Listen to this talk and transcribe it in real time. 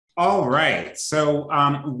All right. So,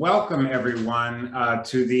 welcome everyone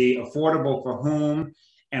to the Affordable for Whom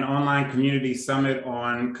and Online Community Summit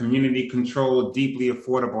on Community Controlled Deeply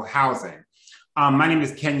Affordable Housing. My name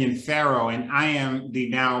is Kenyon Farrow, and I am the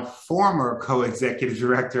now former co-executive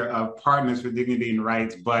director of Partners for Dignity and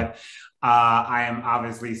Rights, but I am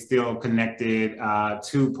obviously still connected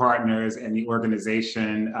to Partners and the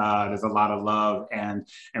organization. There's a lot of love, and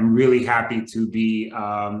I'm really happy to be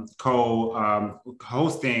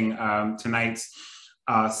co-hosting tonight's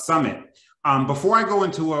summit. Before I go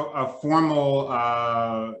into a formal,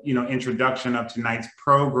 introduction of tonight's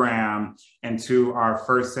program and to our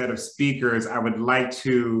first set of speakers, I would like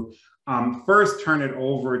to first turn it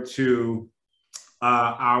over to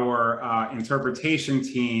our interpretation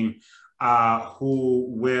team, who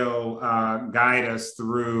will guide us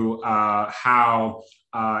through how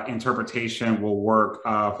interpretation will work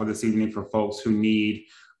for this evening for folks who need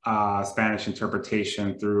Spanish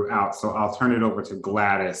interpretation throughout. So I'll turn it over to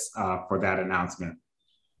Gladys for that announcement.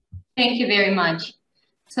 Thank you very much.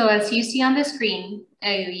 So as you see on the screen,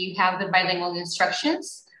 you have the bilingual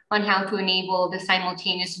instructions on how to enable the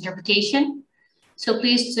simultaneous interpretation. So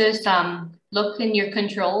please just look in your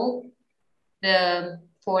control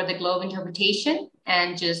for the globe interpretation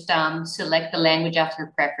and just select the language of your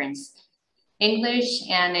preference, English.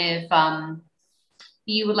 And if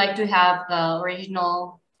you would like to have the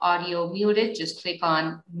original audio muted, just click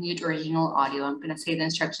on mute original audio. I'm going to say the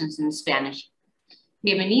instructions in Spanish.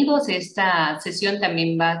 Bienvenidos. Esta sesión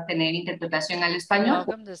también va a tener interpretación al español.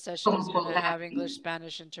 Welcome. This session is going to have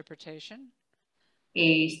English-Spanish interpretation.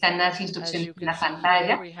 Están las instrucciones en la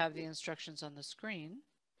pantalla. We have the instructions on the screen.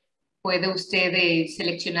 Puede usted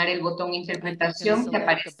seleccionar el botón interpretación que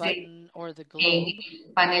aparece en el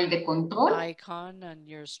panel de control. Icon and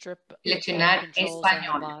your strip seleccionar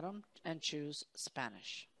español. And choose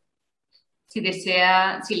Spanish. Si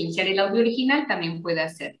desea silenciar el audio original, también puede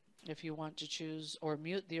hacer. If you want to choose or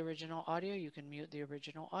mute the original audio, you can mute the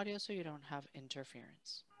original audio so you don't have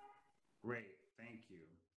interference. Great, thank you.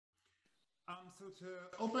 So to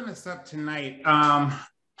open us up tonight,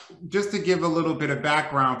 just to give a little bit of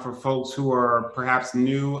background for folks who are perhaps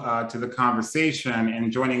new to the conversation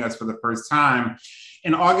and joining us for the first time,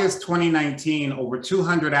 in August 2019, over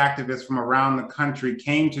 200 activists from around the country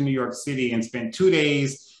came to New York City and spent 2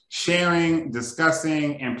 days sharing,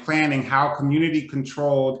 discussing, and planning how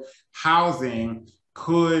community-controlled housing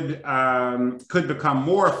could become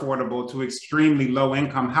more affordable to extremely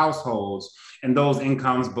low-income households and those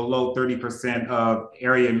incomes below 30% of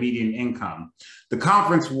area median income. The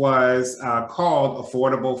conference was called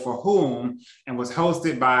Affordable for Whom and was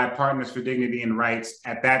hosted by Partners for Dignity and Rights,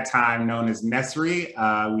 at that time known as NESRI.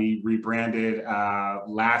 We rebranded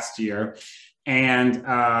last year. And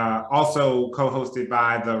also co-hosted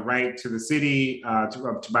by the Right to the City,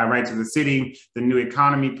 by Right to the City, the New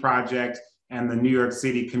Economy Project, and the New York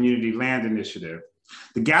City Community Land Initiative.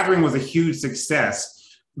 The gathering was a huge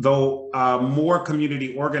success, though more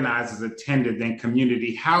community organizers attended than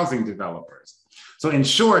community housing developers. So in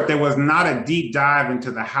short, there was not a deep dive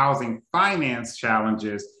into the housing finance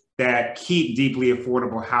challenges that keep deeply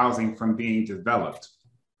affordable housing from being developed.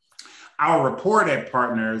 Our report at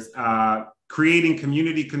Partners, Creating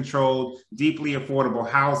Community-Controlled, Deeply Affordable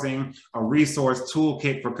Housing, a resource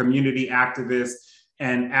toolkit for community activists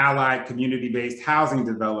and allied community-based housing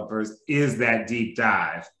developers, is that deep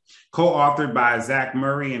dive. Co-authored by Zach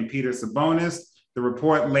Murray and Peter Sabonis, the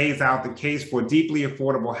report lays out the case for deeply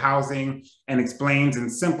affordable housing and explains in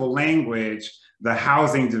simple language the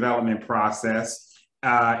housing development process,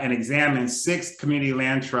 and examines 6 community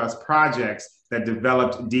land trust projects that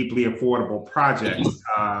developed deeply affordable projects.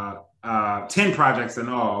 10 projects in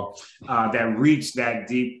all that reach that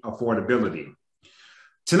deep affordability.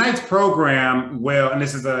 Tonight's program will, and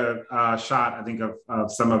this is a shot, I think,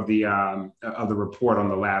 of some of the report on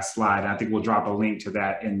the last slide. And I think we'll drop a link to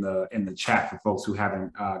that in the chat for folks who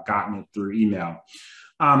haven't gotten it through email.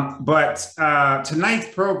 But tonight's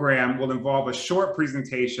program will involve a short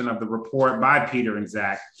presentation of the report by Peter and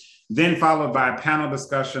Zach, then followed by a panel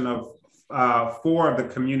discussion of 4 of the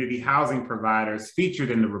community housing providers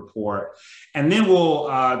featured in the report. And then we'll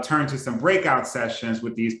turn to some breakout sessions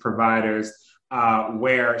with these providers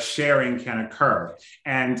where sharing can occur.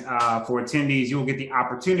 And for attendees, you'll get the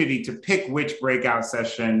opportunity to pick which breakout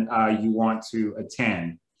session you want to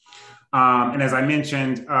attend. And as I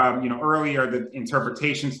mentioned earlier, the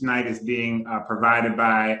interpretation tonight is being provided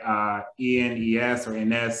by ENES or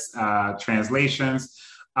NS Translations.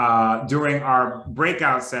 During our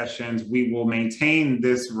breakout sessions, we will maintain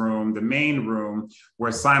this room, the main room,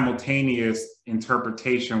 where simultaneous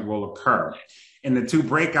interpretation will occur. In the 2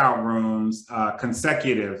 breakout rooms,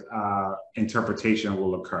 consecutive interpretation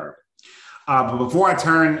will occur. But before I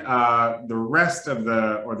turn the rest of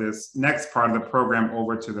this next part of the program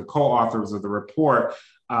over to the co-authors of the report,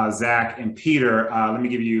 Zach and Peter, let me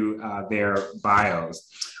give you their bios.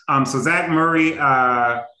 So Zach Murray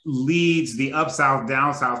leads the Up South,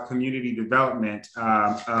 Down South community development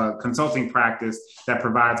consulting practice that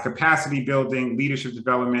provides capacity building, leadership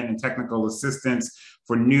development, and technical assistance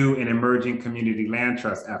for new and emerging community land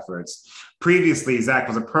trust efforts. Previously, Zach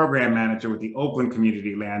was a program manager with the Oakland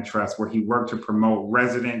Community Land Trust, where he worked to promote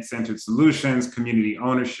resident-centered solutions, community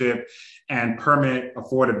ownership, and permit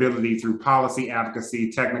affordability through policy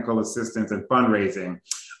advocacy, technical assistance, and fundraising.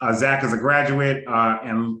 Zach is a graduate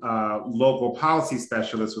and local policy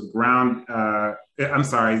specialist with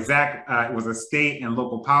Zach was a state and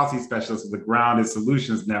local policy specialist with the Grounded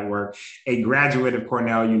Solutions Network, a graduate of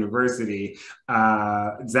Cornell University.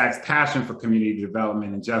 Zach's passion for community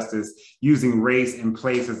development and justice, using race and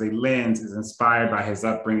place as a lens, is inspired by his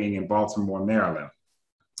upbringing in Baltimore, Maryland.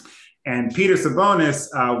 And Peter Sabonis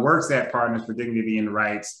works at Partners for Dignity and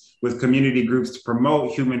Rights with community groups to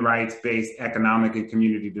promote human rights-based economic and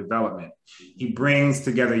community development. He brings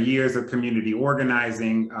together years of community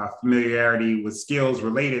organizing, familiarity with skills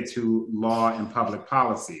related to law and public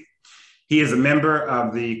policy. He is a member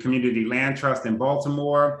of the Community Land Trust in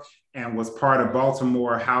Baltimore and was part of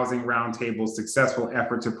Baltimore Housing Roundtable's successful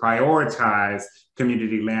effort to prioritize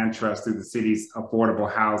community land trust through the city's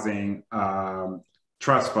affordable housing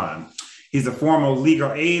trust fund. He's a former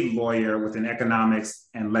legal aid lawyer with an economics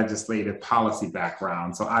and legislative policy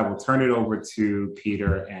background. So I will turn it over to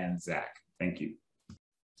Peter and Zach. Thank you.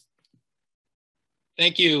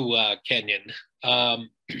 Thank you, Kenyon. I'm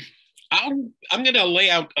going to lay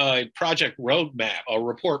out a project roadmap, a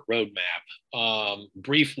report roadmap,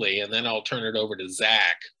 briefly, and then I'll turn it over to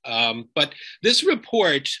Zach. But this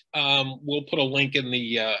report, we'll put a link in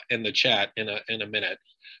the chat in a minute.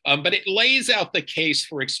 But it lays out the case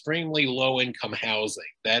for extremely low-income housing.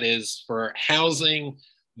 That is, for housing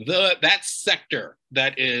that sector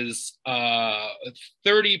that is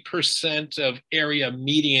 30% of area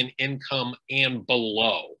median income and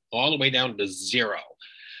below, all the way down to 0.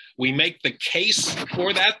 We make the case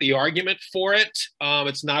for that, the argument for it.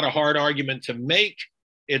 It's not a hard argument to make.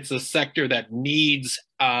 It's a sector that needs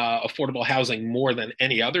affordable housing more than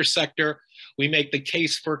any other sector. We make the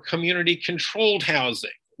case for community-controlled housing,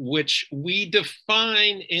 which we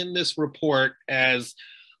define in this report as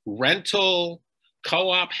rental,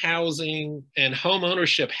 co-op housing, and home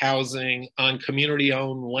ownership housing on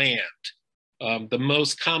community-owned land. The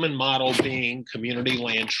most common model being community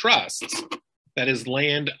land trusts. That is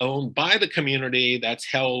land owned by the community that's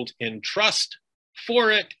held in trust for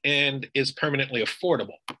it and is permanently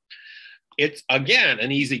affordable. It's, again,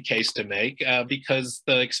 an easy case to make because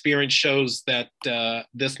the experience shows that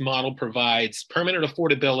this model provides permanent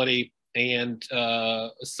affordability and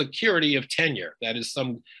security of tenure. That is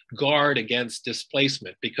some guard against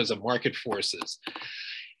displacement because of market forces.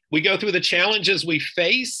 We go through the challenges we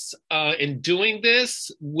face in doing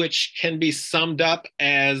this, which can be summed up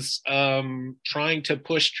as trying to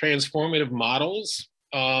push transformative models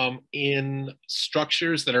in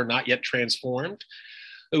structures that are not yet transformed.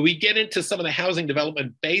 We get into some of the housing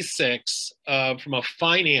development basics from a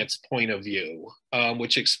finance point of view,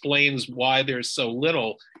 which explains why there's so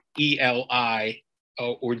little ELI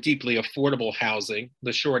or deeply affordable housing.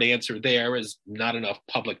 The short answer there is not enough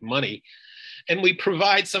public money. And we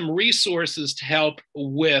provide some resources to help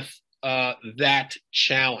with that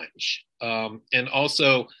challenge, and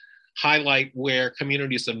also highlight where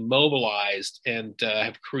communities have mobilized and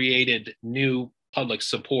have created new public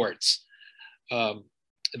supports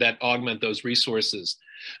that augment those resources.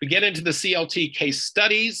 We get into the CLT case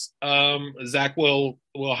studies. Zach will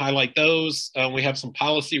highlight those. We have some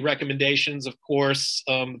policy recommendations, of course,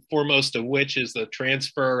 foremost of which is the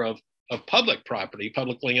transfer of public property,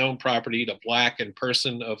 publicly owned property, to Black and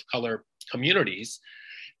person of color communities,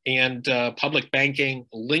 and public banking,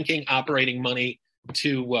 linking operating money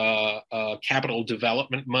to capital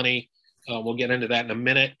development money. We'll get into that in a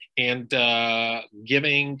minute, and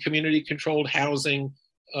giving community-controlled housing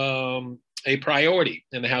a priority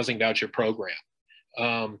in the housing voucher program.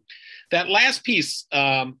 That last piece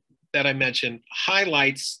that I mentioned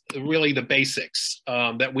highlights really the basics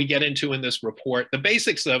that we get into in this report, the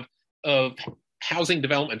basics of housing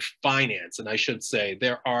development finance. And I should say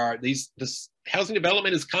this housing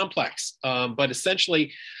development is complex, but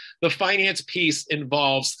essentially the finance piece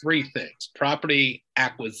involves 3 things: property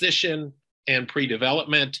acquisition and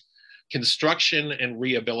pre-development, construction and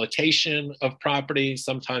rehabilitation of property.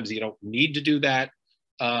 Sometimes you don't need to do that.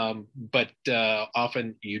 but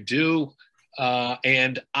often you do,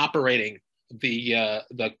 and operating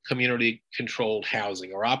the community controlled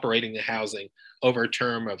housing, or operating the housing over a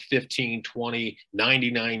term of 15, 20,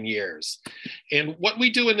 99 years. And what we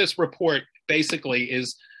do in this report basically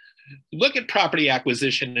is look at property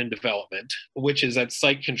acquisition and development, which is at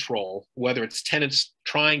site control, whether it's tenants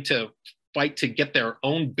trying to fight to get their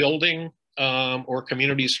own building, or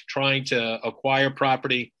communities trying to acquire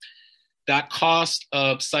property. That cost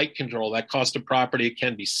of site control, that cost of property, it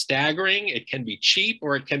can be staggering, it can be cheap,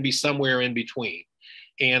 or it can be somewhere in between.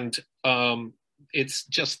 And it's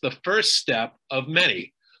just the first step of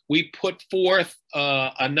many. We put forth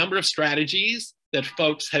a number of strategies that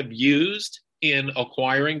folks have used in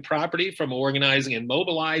acquiring property, from organizing and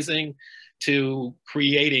mobilizing to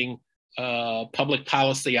creating public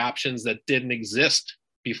policy options that didn't exist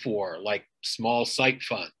before, like small site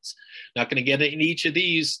funds. Not going to get in each of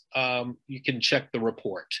these. You can check the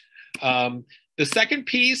report. The second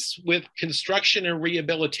piece with construction and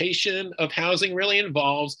rehabilitation of housing really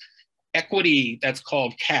involves equity that's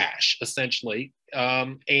called cash, essentially,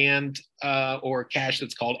 or cash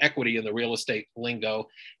that's called equity in the real estate lingo,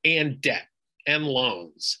 and debt and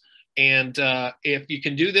loans. And if you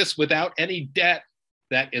can do this without any debt,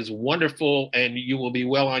 that is wonderful, and you will be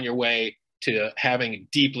well on your way to having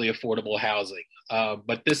deeply affordable housing.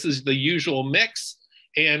 But this is the usual mix,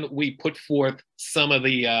 and we put forth some of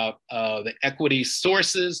the equity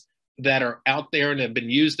sources that are out there and have been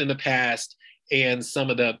used in the past, and some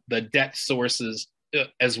of the debt sources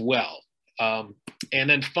as well. And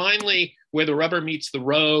then finally, where the rubber meets the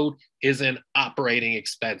road is in operating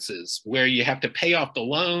expenses, where you have to pay off the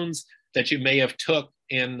loans that you may have took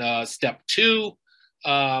in step 2,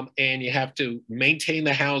 and you have to maintain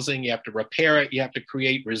the housing, you have to repair it, you have to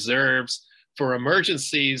create reserves for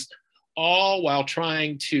emergencies, all while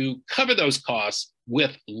trying to cover those costs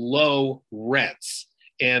with low rents.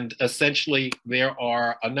 And essentially, there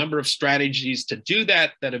are a number of strategies to do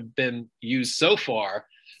that that have been used so far.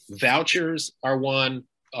 Vouchers are one,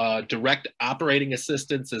 direct operating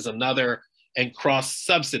assistance is another, and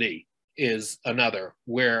cross-subsidy is another,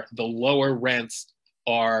 where the lower rents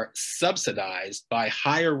are subsidized by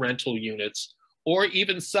higher rental units, or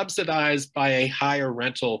even subsidized by a higher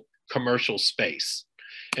rental commercial space.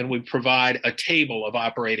 And we provide a table of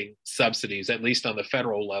operating subsidies, at least on the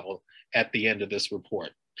federal level, at the end of this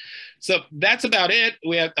report. So that's about it.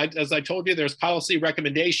 We have, as I told you, there's policy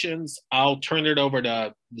recommendations. I'll turn it over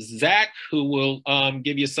to Zach, who will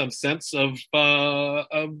give you some sense of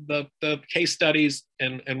the case studies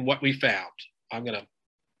and what we found. I'm going to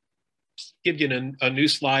give you a new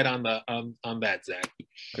slide on that, Zach.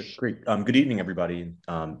 Great. Good evening, everybody.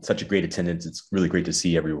 Such a great attendance. It's really great to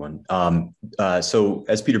see everyone. So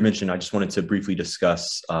as Peter mentioned, I just wanted to briefly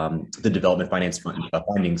discuss the development finance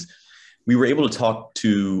findings. We were able to talk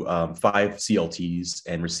to 5 CLTs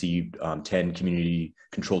and received 10 community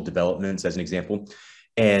controlled developments as an example.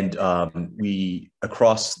 And we,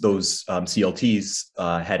 across those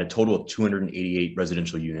CLTs, had a total of 288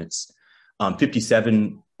 residential units.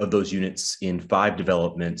 57 of those units in 5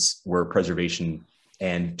 developments were preservation,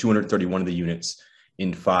 and 231 of the units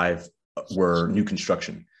in 5 were new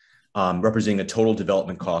construction, representing a total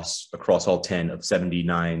development cost across all 10 of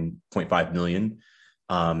 $79.5 million.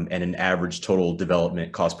 And an average total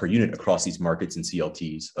development cost per unit across these markets and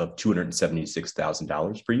CLTs of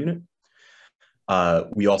 $276,000 per unit.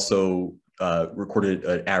 We also recorded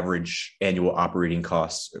an average annual operating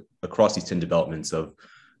costs across these 10 developments of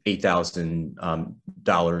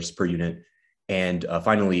 $8,000 per unit. And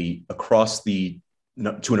finally, across the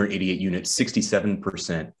 288 units,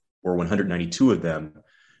 67%, or 192 of them,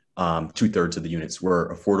 2/3 of the units,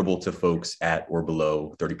 were affordable to folks at or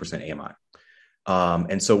below 30% AMI.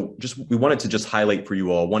 And so we wanted to just highlight for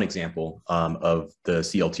you all one example of the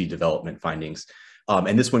CLT development findings.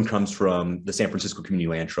 And this one comes from the San Francisco Community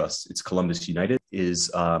Land Trust. It's Columbus United, is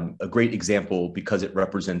a great example because it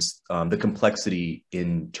represents the complexity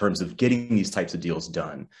in terms of getting these types of deals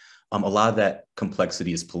done. A lot of that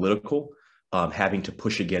complexity is political, having to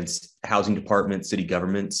push against housing departments, city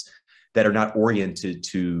governments that are not oriented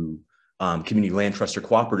to community land trusts or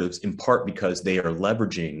cooperatives, in part because they are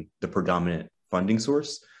leveraging the predominant funding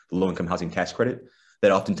source, the low-income housing tax credit, that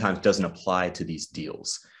oftentimes doesn't apply to these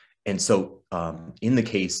deals. And so in the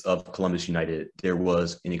case of Columbus United, there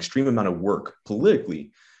was an extreme amount of work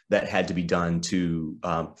politically that had to be done to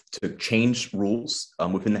change rules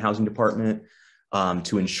within the housing department,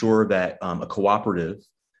 to ensure that a cooperative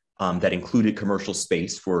that included commercial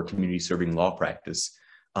space for community serving law practice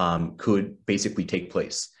could basically take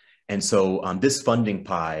place. And so this funding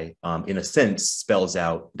pie, in a sense, spells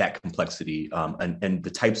out that complexity and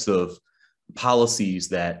the types of policies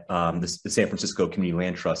that the San Francisco Community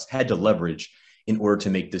Land Trust had to leverage in order to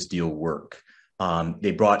make this deal work.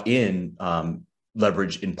 They brought in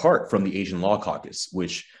leverage in part from the Asian Law Caucus,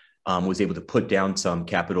 which was able to put down some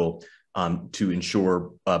capital to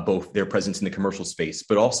ensure both their presence in the commercial space,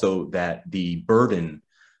 but also that the burden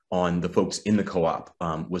on the folks in the co-op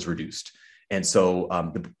was reduced. And so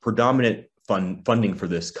the predominant funding for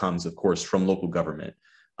this comes, of course, from local government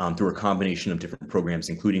through a combination of different programs,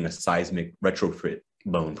 including a seismic retrofit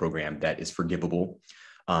loan program that is forgivable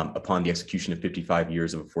upon the execution of 55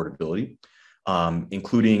 years of affordability,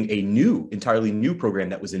 including a entirely new program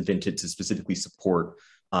that was invented to specifically support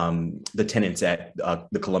the tenants at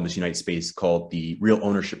the Columbus United Space called the Real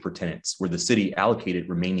Ownership for Tenants, where the city allocated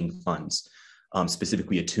remaining funds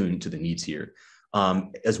specifically attuned to the needs here.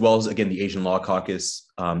 As well as, again, the Asian Law Caucus,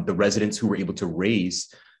 the residents who were able to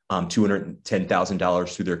raise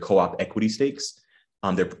 $210,000 through their co-op equity stakes,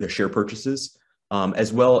 their share purchases,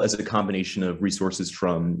 as well as a combination of resources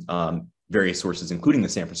from various sources, including the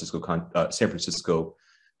San Francisco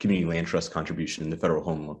Community Land Trust contribution and the Federal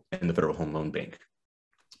Home Loan Bank.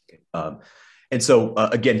 And so,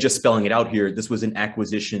 again, just spelling it out here, this was an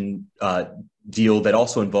acquisition deal that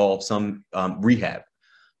also involved some rehab.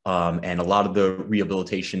 And a lot of the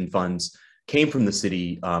rehabilitation funds came from the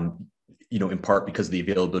city, in part because of the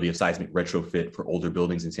availability of seismic retrofit for older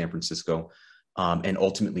buildings in San Francisco, and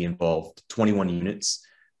ultimately involved 21 units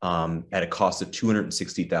at a cost of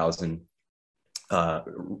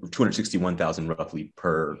 $261,000 roughly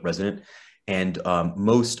per resident. And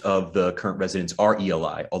most of the current residents are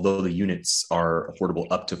ELI, although the units are affordable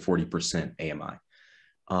up to 40% AMI.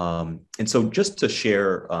 And so just to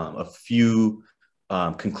share a few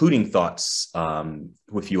concluding thoughts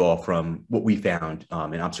with you all from what we found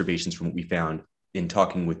and observations from what we found in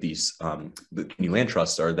talking with these the community land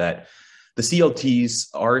trusts are that the CLTs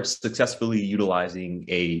are successfully utilizing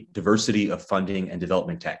a diversity of funding and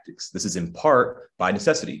development tactics. This is in part by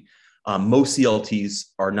necessity. Most CLTs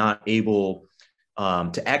are not able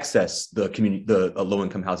to access the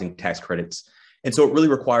low-income housing tax credits. And so it really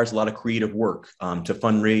requires a lot of creative work to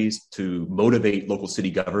fundraise, to motivate local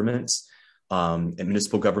city governments and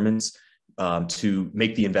municipal governments to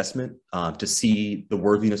make the investment, to see the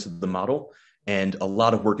worthiness of the model. And a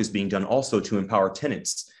lot of work is being done also to empower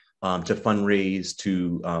tenants to fundraise,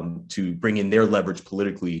 to bring in their leverage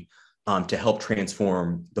politically to help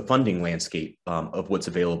transform the funding landscape of what's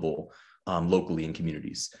available locally in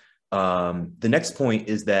communities. The next point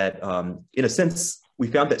is that, in a sense, we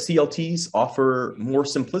found that CLTs offer more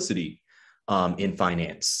simplicity in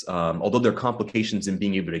finance. Although there are complications in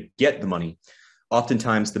being able to get the money,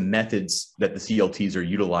 oftentimes the methods that the CLTs are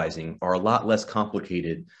utilizing are a lot less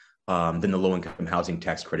complicated than the low-income housing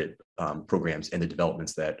tax credit programs and the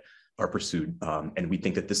developments that are pursued. And we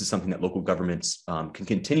think that this is something that local governments can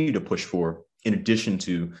continue to push for, in addition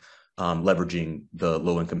to leveraging the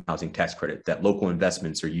low-income housing tax credit, that local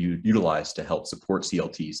investments are utilized to help support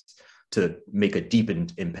CLTs to make a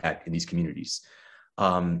deepened impact in these communities.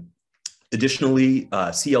 Additionally,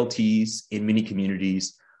 CLTs in many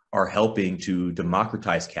communities are helping to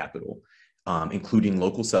democratize capital, including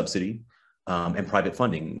local subsidy and private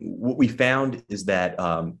funding. What we found is that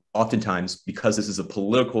oftentimes, because this is a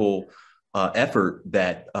political effort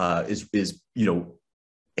that is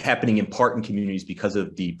happening in part in communities because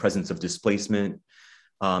of the presence of displacement,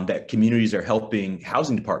 that communities are helping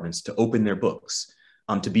housing departments to open their books,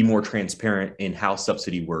 to be more transparent in how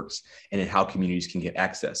subsidy works and in how communities can get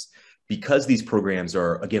access. Because these programs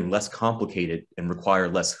are, again, less complicated and require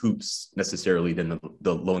less hoops necessarily than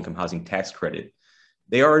the low-income housing tax credit,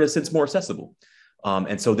 they are in a sense more accessible.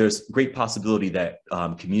 And so there's great possibility that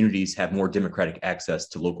communities have more democratic access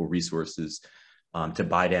to local resources to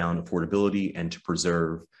buy down affordability and to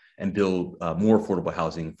preserve and build more affordable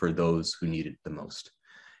housing for those who need it the most.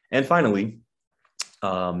 And finally,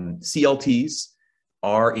 CLTs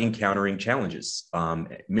are encountering challenges,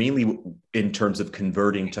 mainly in terms of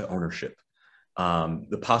converting to ownership.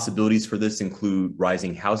 The possibilities for this include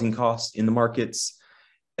rising housing costs in the markets,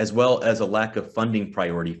 as well as a lack of funding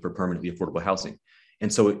priority for permanently affordable housing.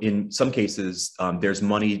 And so in some cases, there's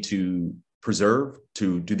money to preserve,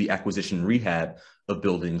 to do the acquisition rehab of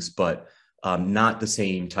buildings, but not the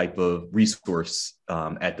same type of resource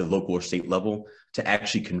at the local or state level to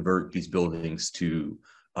actually convert these buildings to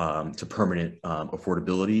permanent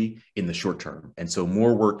affordability in the short term. And so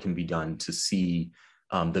more work can be done to see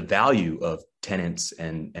the value of tenants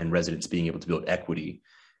and residents being able to build equity,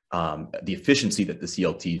 the efficiency that the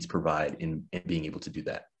CLTs provide in being able to do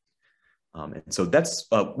that. And so that's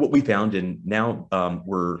what we found. And now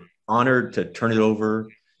we're honored to turn it over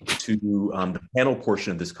to the panel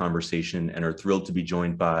portion of this conversation, and are thrilled to be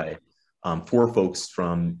joined by 4 folks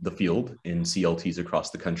from the field in CLTs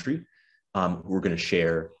across the country who are going to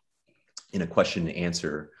share in a question and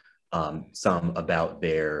answer some about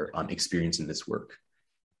their experience in this work.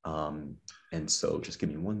 And so just give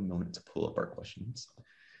me one moment to pull up our questions.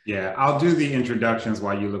 Yeah, I'll do the introductions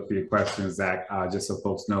while you look for your questions, Zach, just so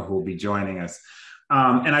folks know who will be joining us.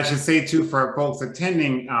 And I should say too, for folks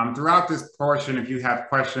attending, throughout this portion, if you have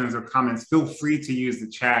questions or comments, feel free to use the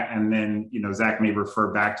chat, and then, you know, Zach may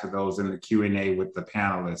refer back to those in the Q&A with the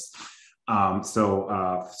panelists.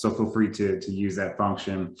 So feel free to use that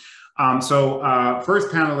function. First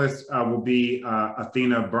panelist will be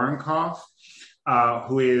Athena Bernkopf,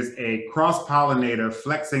 who is a cross-pollinator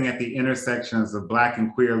flexing at the intersections of Black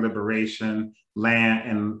and queer liberation,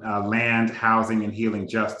 land, housing, and healing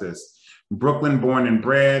justice. Brooklyn born and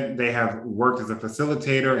bred, they have worked as a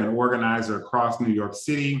facilitator and organizer across New York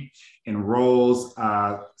City in roles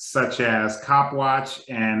such as Cop Watch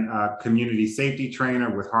and community safety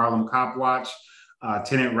trainer with Harlem Cop Watch,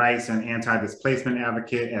 tenant rights and anti-displacement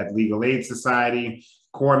advocate at Legal Aid Society,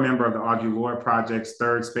 core member of the Audre Lorde Project's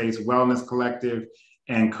Third Space Wellness Collective,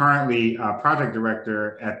 and currently project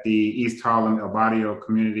director at the East Harlem Barrio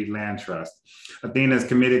Community Land Trust. Athena is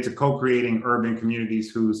committed to co-creating urban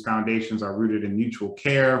communities whose foundations are rooted in mutual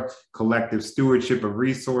care, collective stewardship of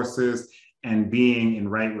resources, and being in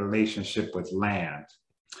right relationship with land.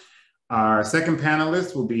 Our second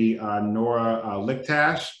panelist will be Nora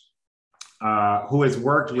Lichtash, who has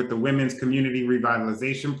worked with the Women's Community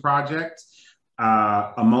Revitalization Project,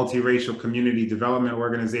 a multiracial community development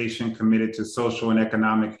organization committed to social and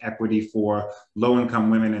economic equity for low-income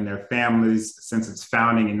women and their families since its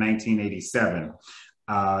founding in 1987.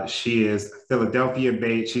 She is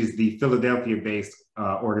Philadelphia-based. She's the Philadelphia-based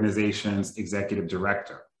organization's executive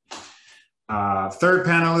director. Third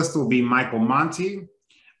panelist will be Michael Monti,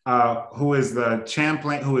 who is the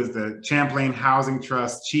Champlain Housing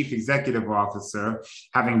Trust Chief Executive Officer,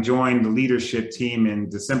 having joined the leadership team in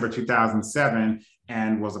December 2007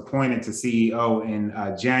 and was appointed to CEO in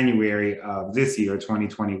January of this year,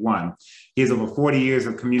 2021. He has over 40 years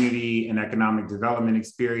of community and economic development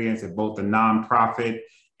experience at both the nonprofit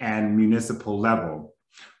and municipal level.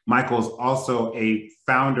 Michael's also a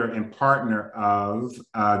founder and partner of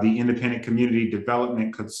the independent community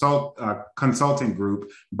development consulting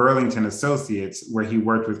group, Burlington Associates, where he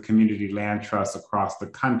worked with community land trusts across the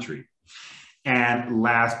country. And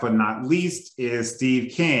last but not least is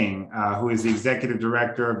Steve King, who is the executive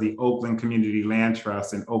director of the Oakland Community Land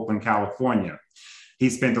Trust in Oakland, California. He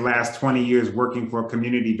spent the last 20 years working for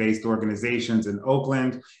community-based organizations in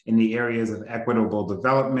Oakland in the areas of equitable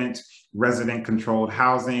development, resident-controlled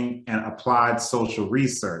housing, and applied social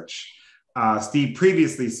research. Steve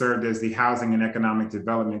previously served as the Housing and Economic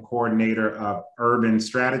Development Coordinator of Urban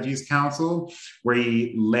Strategies Council, where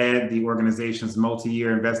he led the organization's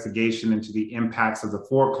multi-year investigation into the impacts of the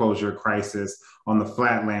foreclosure crisis on the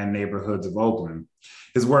flatland neighborhoods of Oakland.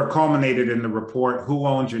 His work culminated in the report, Who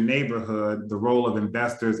Owns Your Neighborhood? The Role of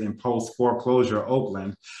Investors in Post-Foreclosure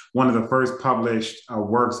Oakland, one of the first published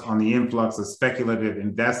works on the influx of speculative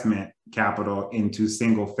investment capital into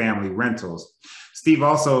single-family rentals. Steve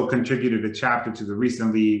also contributed a chapter to the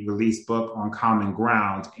recently released book on Common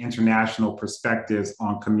Ground, International Perspectives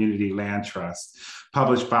on Community Land Trusts,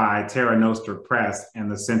 published by Terra Nostra Press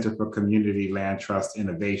and the Center for Community Land Trust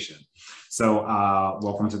Innovation. So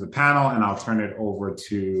welcome to the panel, and I'll turn it over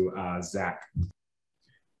to Zach.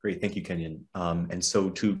 Great, thank you, Kenyon. And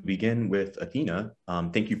so to begin with Athena,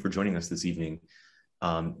 thank you for joining us this evening.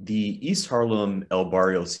 The East Harlem El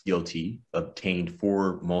Barrio CLT obtained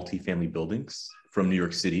 4 multifamily buildings from New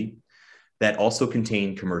York City that also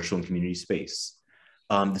contain commercial and community space.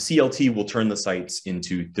 The CLT will turn the sites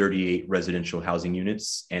into 38 residential housing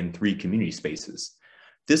units and 3 community spaces.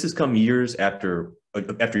 This has come years after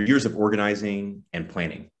years of organizing and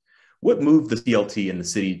planning. What moved the CLT and the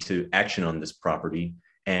city to action on this property,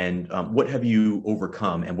 and what have you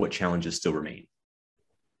overcome, and what challenges still remain?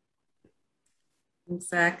 Thanks,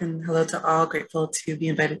 Zach, and hello to all. Grateful to be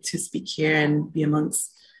invited to speak here and be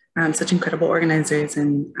amongst such incredible organizers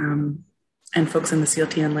and folks in the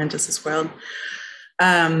CLT and land justice world.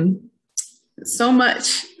 So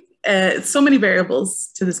many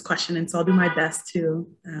variables to this question, and so I'll do my best to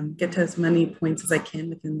get to as many points as I can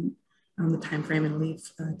within the time frame and leave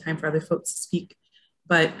time for other folks to speak.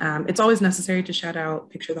 But it's always necessary to shout out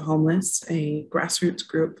Picture the Homeless, a grassroots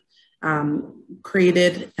group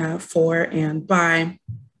created for and by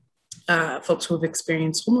folks who have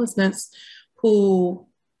experienced homelessness, who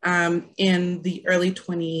in the early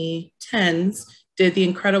 2010s did the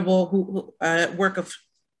incredible work of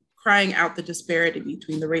crying out the disparity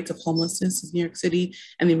between the rates of homelessness in New York City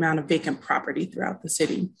and the amount of vacant property throughout the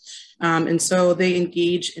city. And so they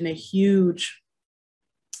engaged in a huge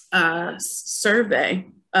survey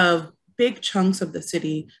of big chunks of the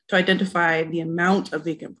city to identify the amount of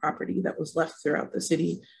vacant property that was left throughout the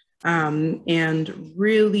city, and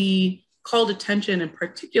really called attention in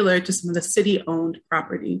particular to some of the city-owned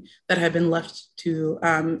property that had been left to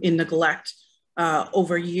in neglect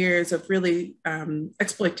over years of really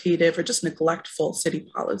exploitative or just neglectful city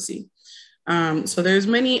policy. So there's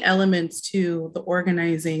many elements to the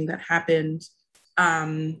organizing that happened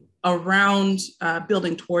around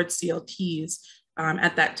building towards CLTs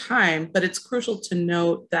at that time, but it's crucial to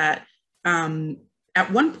note that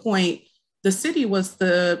at one point, the city was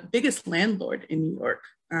the biggest landlord in New York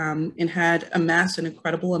and had amassed an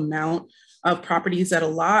incredible amount of properties that a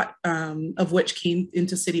lot of which came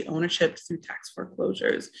into city ownership through tax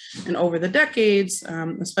foreclosures. And over the decades,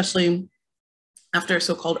 especially after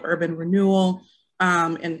so-called urban renewal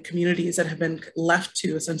and communities that have been left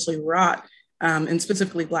to essentially rot, and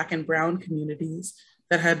specifically Black and Brown communities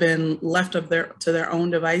that have been left to their own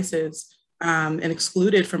devices and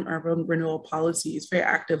excluded from urban renewal policies very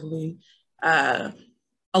actively,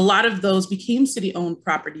 a lot of those became city-owned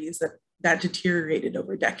properties that deteriorated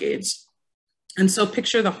over decades. And so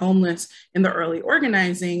picture the homeless in the early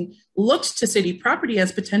organizing looked to city property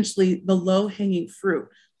as potentially the low-hanging fruit.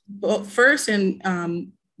 But first in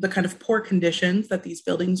the kind of poor conditions that these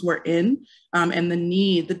buildings were in, and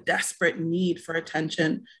the desperate need for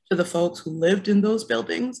attention to the folks who lived in those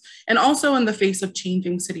buildings, and also in the face of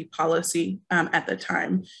changing city policy at the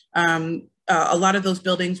time. A lot of those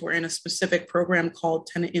buildings were in a specific program called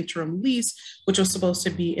tenant interim lease, which was supposed to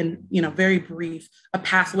be in, very brief, a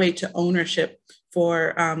pathway to ownership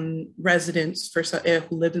for residents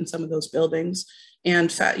who lived in some of those buildings. And,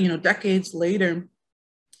 decades later,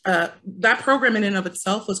 that program in and of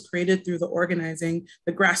itself was created through the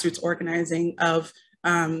grassroots organizing of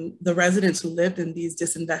the residents who lived in these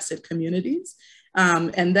disinvested communities.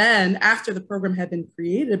 And then after the program had been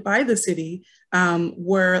created by the city,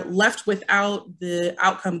 were left without the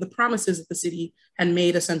outcome, the promises that the city had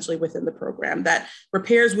made essentially within the program, that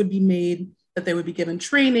repairs would be made, that they would be given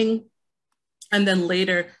training, and then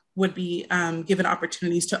later would be given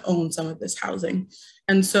opportunities to own some of this housing.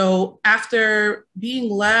 And so after being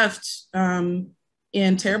left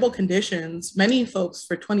in terrible conditions, many folks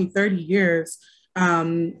for 20, 30 years,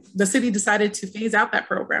 the city decided to phase out that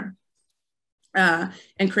program.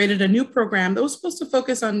 And created a new program that was supposed to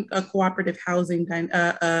focus on cooperative housing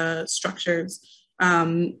structures,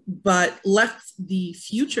 but left the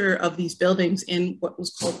future of these buildings in what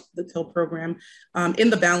was called the TIL program in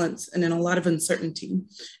the balance and in a lot of uncertainty.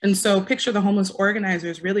 And so picture the homeless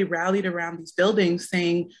organizers really rallied around these buildings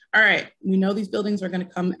saying, all right, we know these buildings are going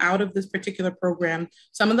to come out of this particular program.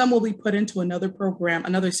 Some of them will be put into another program,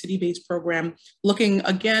 another city-based program, looking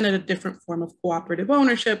again at a different form of cooperative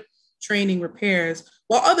ownership, training, repairs,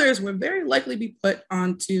 while others will very likely be put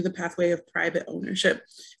onto the pathway of private ownership.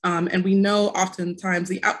 And we know oftentimes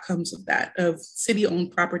the outcomes of that, of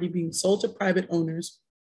city-owned property being sold to private owners.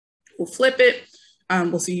 We'll flip it,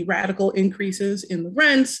 we'll see radical increases in the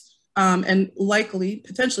rents, and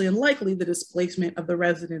potentially unlikely, the displacement of the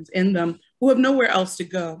residents in them who have nowhere else to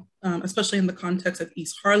go, especially in the context of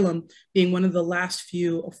East Harlem being one of the last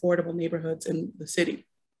few affordable neighborhoods in the city.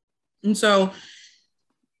 And so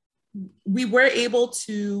we were able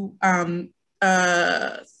to,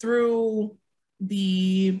 through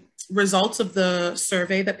the results of the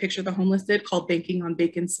survey that Picture the Homeless did called Banking on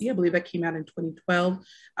Vacancy, I believe that came out in 2012,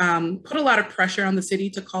 put a lot of pressure on the city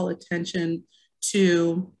to call attention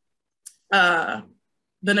to the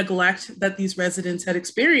neglect that these residents had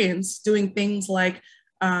experienced, doing things like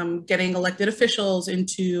getting elected officials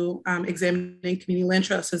into examining community land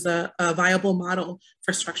trusts as a viable model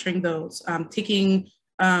for structuring those, taking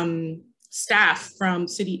staff from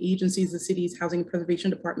city agencies, the city's Housing and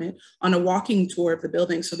Preservation Department, on a walking tour of the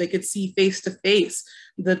building so they could see face to face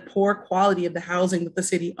the poor quality of the housing that the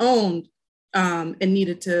city owned and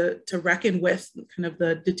needed to reckon with kind of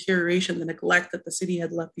the deterioration, the neglect that the city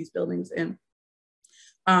had left these buildings in,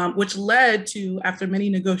 which led to, after many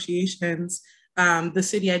negotiations, the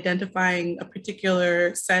city identifying a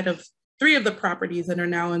particular set of 3 of the properties that are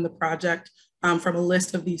now in the project from a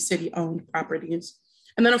list of these city-owned properties.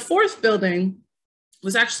 And then a 4th building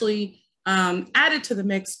was actually added to the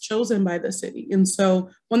mix chosen by the city. And so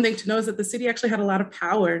one thing to know is that the city actually had a lot of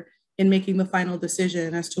power in making the final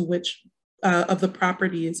decision as to which of the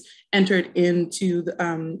properties entered into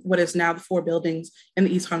the, what is now the 4 buildings in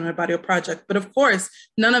the East Harlem Barrio project. But of course,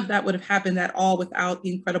 none of that would have happened at all without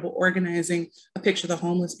the incredible organizing of Picture the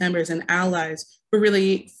Homeless members and allies who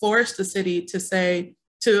really forced the city to say,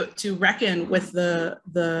 to reckon with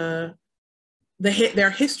their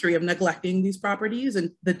history of neglecting these properties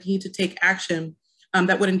and the need to take action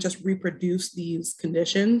that wouldn't just reproduce these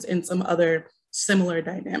conditions in some other similar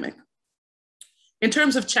dynamic. In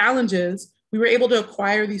terms of challenges, we were able to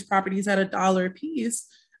acquire these properties at $1 a piece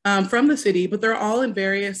from the city, but they're all in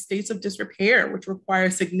various states of disrepair, which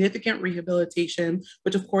require significant rehabilitation,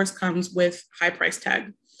 which of course comes with high price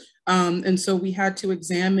tag. And so we had to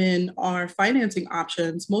examine our financing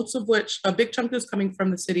options, most of which a big chunk is coming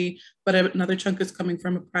from the city, but another chunk is coming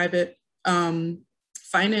from a private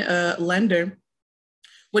lender,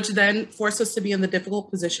 which then forced us to be in the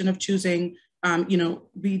difficult position of choosing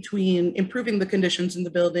between improving the conditions in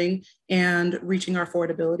the building and reaching our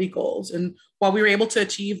affordability goals. And while we were able to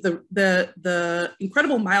achieve the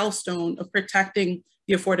incredible milestone of protecting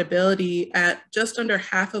the affordability at just under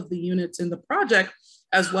half of the units in the project,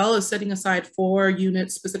 as well as setting aside 4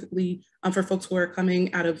 units specifically for folks who are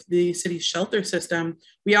coming out of the city's shelter system,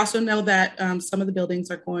 we also know that some of the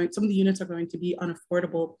units are going to be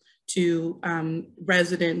unaffordable to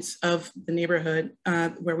residents of the neighborhood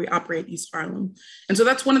where we operate East Harlem. And so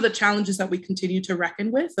that's one of the challenges that we continue to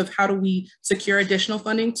reckon with, of how do we secure additional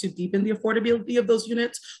funding to deepen the affordability of those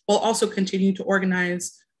units, while also continue to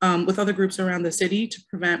organize with other groups around the city to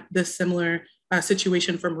prevent this similar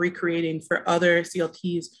situation from recreating for other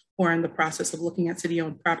CLTs who are in the process of looking at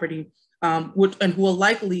city-owned property, and who will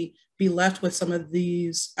likely be left with some of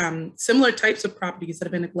these similar types of properties that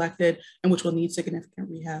have been neglected and which will need significant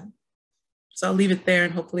rehab. So I'll leave it there,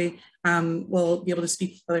 and hopefully we'll be able to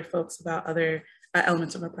speak with other folks about other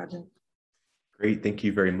elements of our project. Great, thank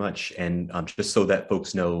you very much. And just so that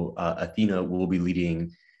folks know, Athena will be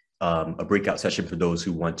leading a breakout session for those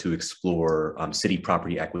who want to explore city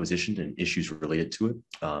property acquisition and issues related to it.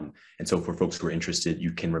 And so for folks who are interested,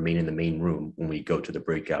 you can remain in the main room when we go to the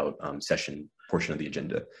breakout session portion of the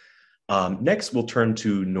agenda. Next, we'll turn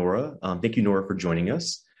to Nora. Thank you, Nora, for joining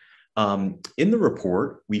us. In the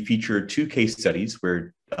report, we featured 2 case studies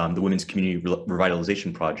where the Women's Community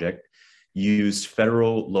Revitalization Project used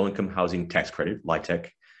federal low-income housing tax credit, LIHTC,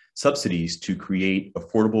 subsidies to create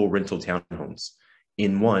affordable rental townhomes.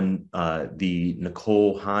 In one, the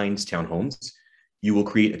Nicole Hines townhomes, you will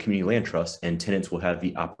create a community land trust and tenants will have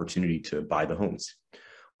the opportunity to buy the homes.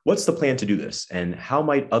 What's the plan to do this? And how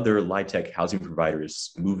might other LIHTC housing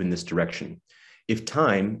providers move in this direction? If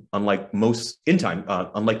unlike most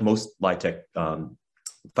LIHTC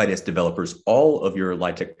finance developers, all of your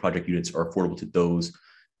LIHTC project units are affordable to those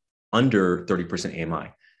under 30%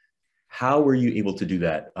 AMI. How were you able to do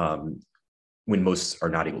that when most are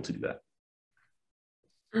not able to do that?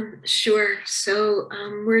 Sure. So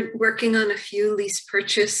we're working on a few lease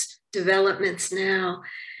purchase developments now,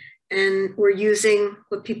 and we're using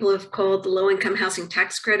what people have called the low-income housing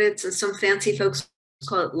tax credits, and some fancy folks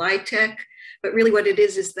call it LIHTC. But really what it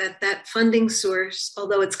is that that funding source,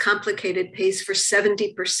 although it's complicated, pays for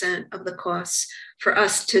 70% of the costs for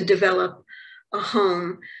us to develop a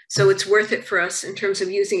home. So it's worth it for us in terms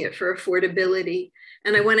of using it for affordability.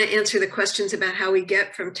 And I want to answer the questions about how we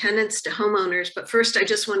get from tenants to homeowners. But first, I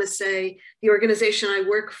just want to say the organization I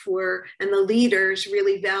work for and the leaders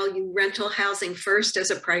really value rental housing first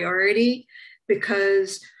as a priority,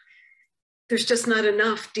 because there's just not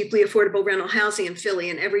enough deeply affordable rental housing in Philly,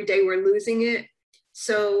 and every day we're losing it.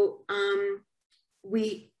 So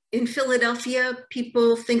in Philadelphia,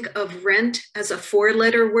 people think of rent as a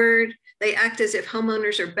 4-letter word. They act as if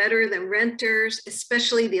homeowners are better than renters,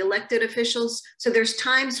 especially the elected officials. So there's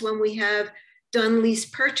times when we have done lease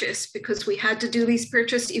purchase because we had to do lease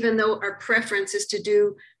purchase, even though our preference is to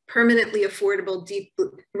do permanently affordable,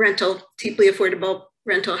 deeply affordable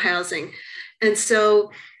rental housing. And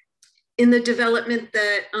so in the development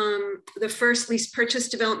that the first lease purchase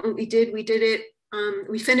development we did it,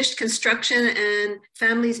 we finished construction and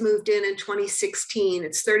families moved in 2016.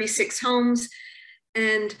 It's 36 homes.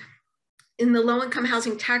 And in the low-income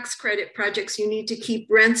housing tax credit projects, you need to keep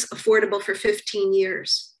rents affordable for 15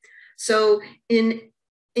 years. So in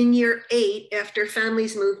year 8, after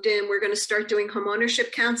families moved in, we're going to start doing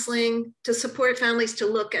homeownership counseling to support families to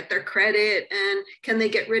look at their credit and can they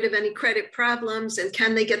get rid of any credit problems and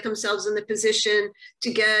can they get themselves in the position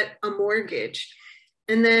to get a mortgage.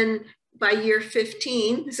 And then by year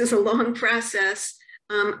 15, this is a long process,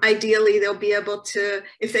 ideally they'll be able to,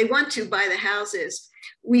 if they want to, buy the houses.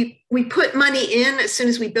 We put money in as soon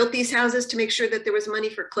as we built these houses to make sure that there was money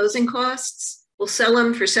for closing costs. We'll sell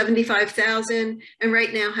them for $75,000. And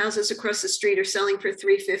right now houses across the street are selling for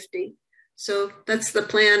 $350,000. So that's the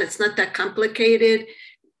plan. It's not that complicated.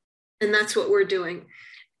 And that's what we're doing.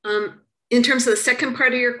 In terms of the second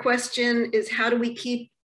part of your question is how do we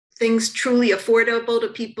keep things truly affordable to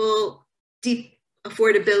people, deep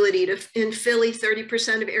affordability. In Philly,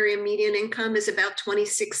 30% of area median income is about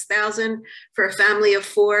 $26,000 for a family of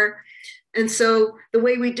 4. And so the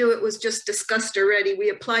way we do it was just discussed already.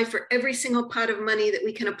 We apply for every single pot of money that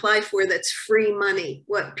we can apply for that's free money,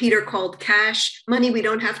 what Peter called cash, money we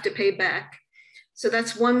don't have to pay back. So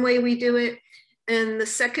that's one way we do it. And the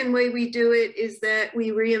second way we do it is that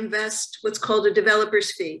we reinvest what's called a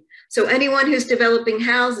developer's fee. So anyone who's developing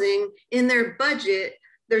housing, in their budget,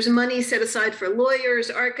 there's money set aside for lawyers,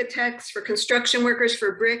 architects, for construction workers,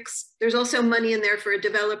 for bricks. There's also money in there for a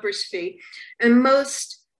developer's fee. And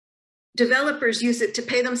most developers use it to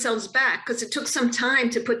pay themselves back because it took some time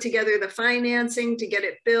to put together the financing, to get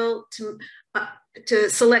it built, to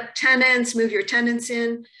select tenants, move your tenants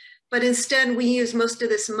in. But instead we use most of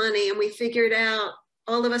this money and we figured out,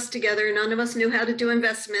 all of us together, none of us knew how to do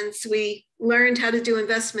investments. We learned how to do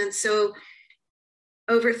investments. So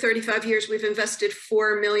over 35 years, we've invested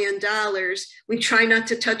 $4 million. We try not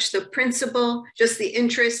to touch the principal, just the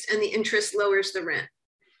interest, and the interest lowers the rent.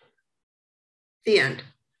 The end.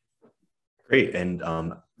 Great, and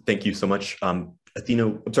thank you so much.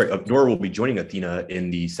 Nora will be joining Athena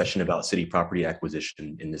in the session about city property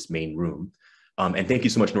acquisition in this main room. And thank you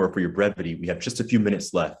so much, Nora, for your brevity. We have just a few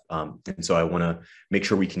minutes left. And so I wanna make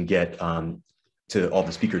sure we can get to all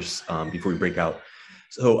the speakers before we break out.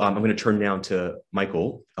 So I'm gonna turn now to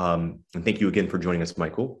Michael. And thank you again for joining us,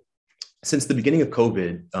 Michael. Since the beginning of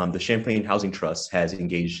COVID, the Champlain Housing Trust has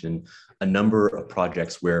engaged in a number of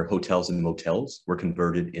projects where hotels and motels were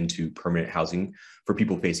converted into permanent housing for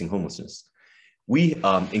people facing homelessness. We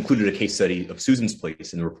included a case study of Susan's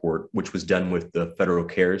Place in the report, which was done with the Federal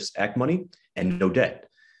CARES Act money and no debt.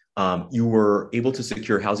 You were able to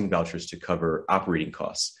secure housing vouchers to cover operating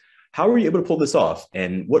costs. How were you able to pull this off,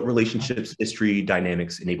 and what relationships, history,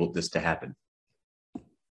 dynamics enabled this to happen?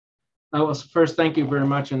 Well, first, thank you very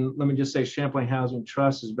much. And let me just say, Champlain Housing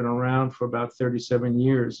Trust has been around for about 37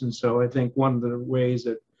 years. And so I think one of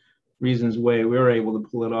the reasons we were able to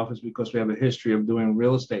pull it off is because we have a history of doing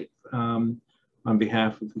real estate on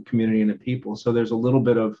behalf of the community and the people. So there's a little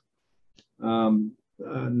bit of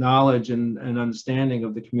knowledge and understanding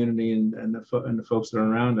of the community and the folks that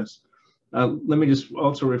are around us. Let me just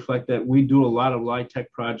also reflect that we do a lot of LIHTC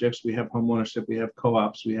projects. We have homeownership, we have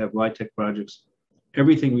co-ops, we have LIHTC projects.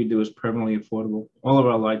 Everything we do is permanently affordable. All of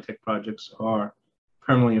our LIHTC projects are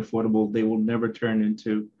permanently affordable. They will never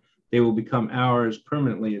they will become ours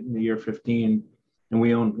permanently in the year 15. And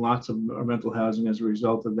we own lots of rental housing as a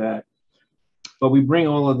result of that. But we bring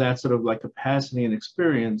all of that sort of like capacity and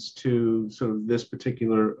experience to sort of this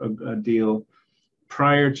particular deal.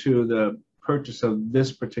 Prior to the purchase of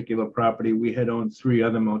this particular property, we had owned 3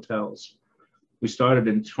 other motels. We started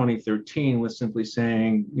in 2013 with simply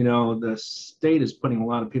saying, you know, the state is putting a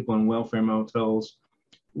lot of people in welfare motels.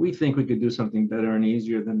 We think we could do something better and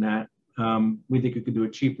easier than that. We think we could do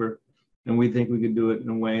it cheaper, and we think we could do it in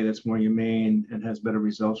a way that's more humane and has better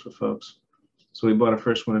results for folks. So we bought our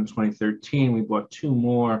first one in 2013. We bought 2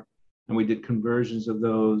 more, and we did conversions of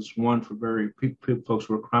those. One for folks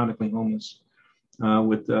who are chronically homeless,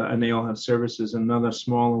 and they all have services. Another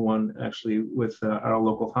smaller one, actually, with our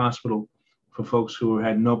local hospital, for folks who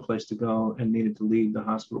had no place to go and needed to leave the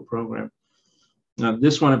hospital program. Now,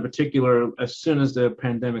 this one in particular, as soon as the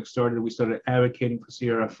pandemic started, we started advocating for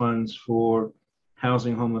CRF funds for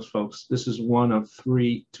housing homeless folks. This is one of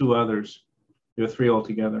 2 others. There are 3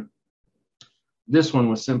 altogether. This one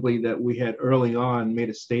was simply that we had early on made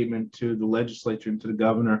a statement to the legislature and to the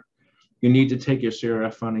governor, you need to take your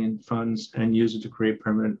CRF funds and use it to create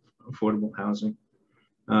permanent affordable housing.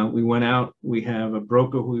 We went out, we have a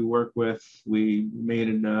broker who we work with. We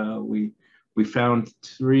found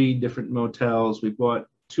 3 different motels. We bought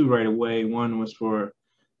 2 right away. One was for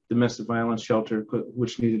domestic violence shelter,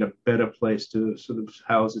 which needed a better place to sort of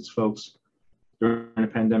house its folks during the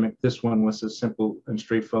pandemic. This one was a simple and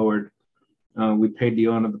straightforward. We paid the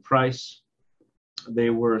owner the price.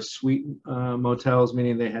 They were suite motels,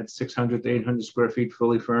 meaning they had 600 to 800 square feet,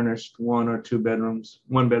 fully furnished, 1 or 2 bedrooms.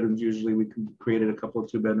 1 bedrooms usually. We created a couple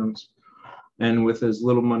of 2 bedrooms, and with as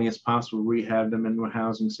little money as possible, rehabbed them, and we're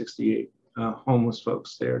housing 68 homeless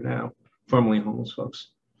folks there now, formerly homeless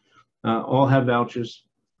folks. All have vouchers.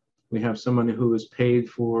 We have somebody who is paid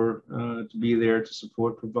for to be there to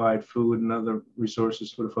support, provide food and other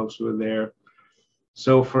resources for the folks who are there.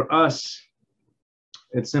 So for us,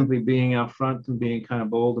 It's simply being out front and being kind of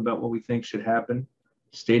bold about what we think should happen,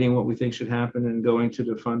 stating what we think should happen, and going to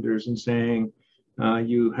the funders and saying,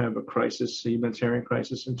 you have a crisis, a humanitarian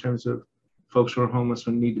crisis in terms of folks who are homeless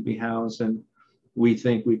and need to be housed, and we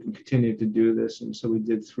think we can continue to do this. And so we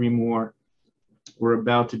did 3 more. We're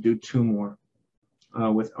about to do 2 more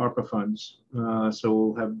with ARPA funds. So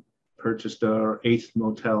we'll have purchased our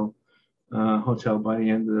 8th hotel by the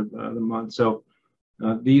end of the month. So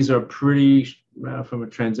these are pretty, from a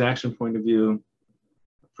transaction point of view,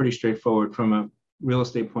 pretty straightforward. From a real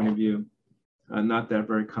estate point of view, not that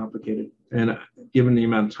very complicated. And given the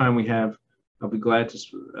amount of time we have, I'll be glad to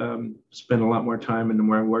spend a lot more time in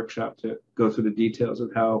my workshop to go through the details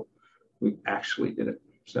of how we actually did it.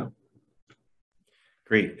 So.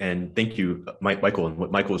 Great, and thank you, Michael. And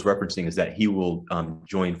what Michael is referencing is that he will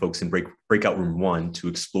join folks in breakout room 1 to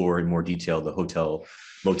explore in more detail the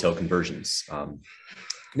hotel-motel conversions.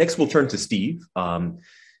 Next, we'll turn to Steve.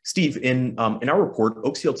 Steve, in our report,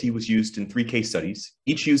 Oak CLT was used in 3 case studies,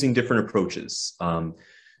 each using different approaches.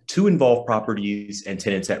 2 involved properties and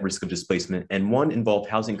tenants at risk of displacement, and 1 involved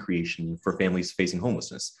housing creation for families facing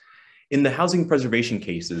homelessness. In the housing preservation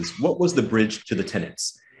cases, what was the bridge to the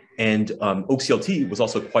tenants? And Oak CLT was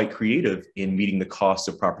also quite creative in meeting the cost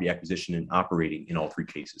of property acquisition and operating in all 3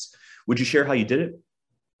 cases. Would you share how you did it?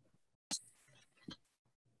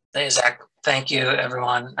 Hey, Zach. Thank you,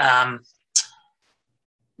 everyone.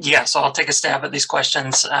 So I'll take a stab at these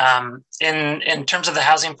questions. In terms of the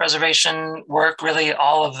housing preservation work, really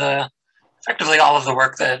effectively all of the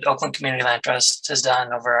work that Oakland Community Land Trust has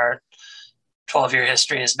done over our 12-year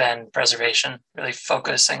history has been preservation, really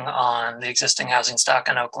focusing on the existing housing stock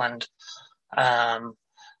in Oakland.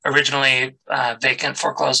 Originally vacant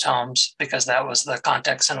foreclosed homes, because that was the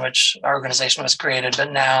context in which our organization was created,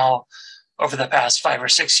 but now over the past 5 or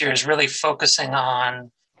 6 years, really focusing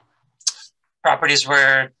on properties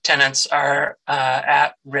where tenants are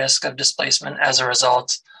at risk of displacement as a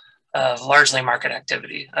result of largely market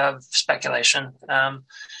activity, of speculation.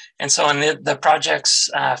 And so in the projects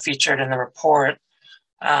featured in the report,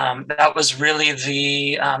 that was really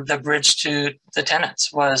the bridge to the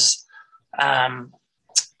tenants, was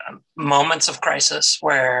moments of crisis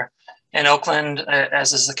where in Oakland,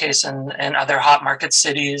 as is the case in other hot market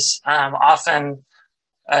cities, often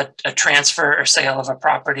a transfer or sale of a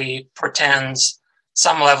property portends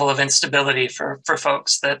some level of instability for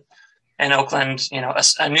folks. That in Oakland,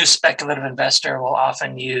 a new speculative investor will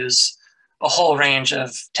often use a whole range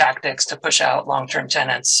of tactics to push out long-term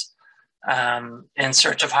tenants in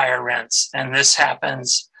search of higher rents. And this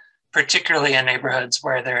happens particularly in neighborhoods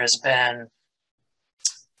where there has been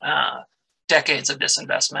decades of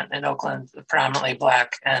disinvestment in Oakland, predominantly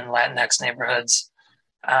Black and Latinx neighborhoods.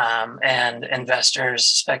 And investors,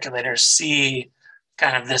 speculators see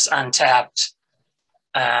kind of this untapped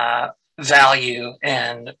value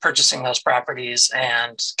in purchasing those properties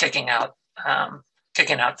and kicking out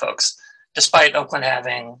folks, despite Oakland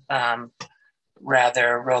having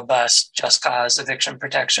rather robust just cause eviction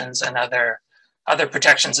protections and other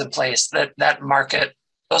protections in place.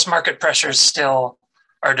 Those market pressures still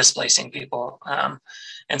are displacing people.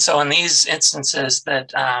 And so in these instances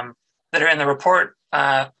that are in the report,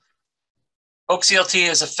 Oak CLT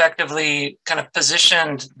has effectively kind of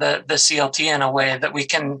positioned the CLT in a way that we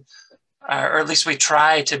can, or at least we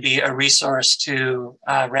try to be a resource to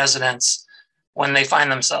residents when they find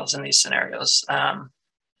themselves in these scenarios. And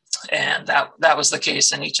that was the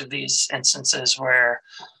case in each of these instances where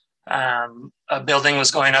a building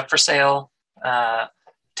was going up for sale.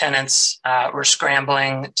 Tenants were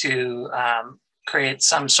scrambling to create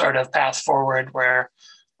some sort of path forward where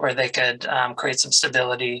they could create some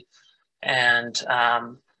stability. And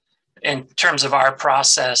in terms of our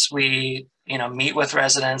process, we meet with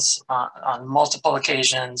residents on multiple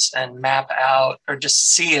occasions and map out or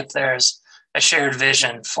just see if there's a shared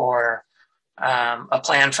vision for a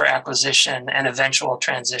plan for acquisition and eventual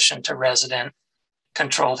transition to resident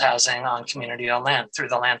controlled housing on community-owned land through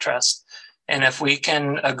the land trust. And if we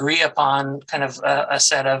can agree upon kind of a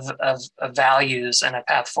set of values and a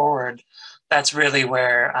path forward, that's really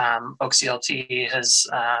where Oak CLT has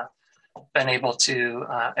been able to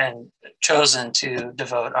and chosen to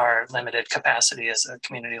devote our limited capacity as a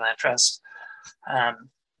community land trust.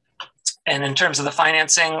 And in terms of the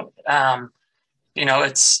financing,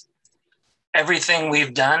 it's everything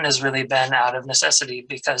we've done has really been out of necessity,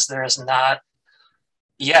 because there's not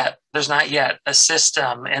yet a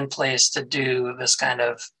system in place to do this kind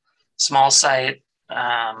of small site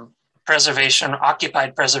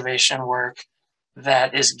occupied preservation work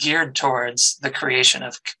that is geared towards the creation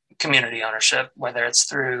of community ownership, whether it's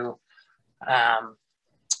through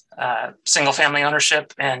single family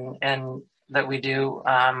ownership and that we do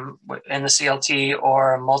in the CLT,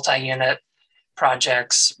 or multi-unit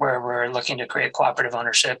projects where we're looking to create cooperative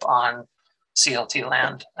ownership on CLT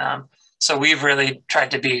land. So we've really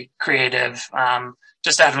tried to be creative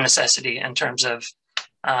just out of necessity in terms of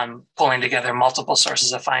pulling together multiple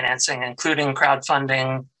sources of financing, including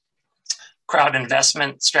crowdfunding, crowd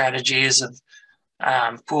investment strategies of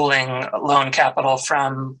pooling loan capital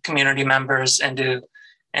from community members into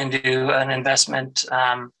an investment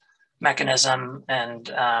mechanism,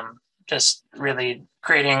 and just really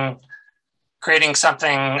creating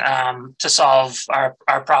something to solve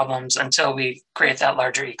our problems until we create that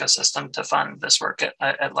larger ecosystem to fund this work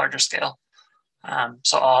at larger scale.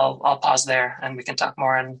 So I'll pause there, and we can talk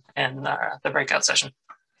more in the breakout session.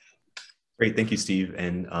 Great, thank you, Steve.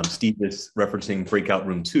 And Steve is referencing breakout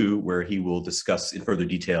room 2, where he will discuss in further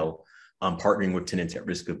detail partnering with tenants at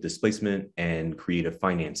risk of displacement and creative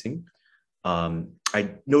financing. I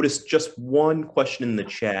noticed just one question in the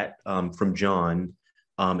chat from John,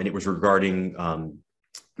 and it was regarding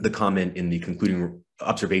the comment in the concluding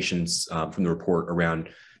observations from the report around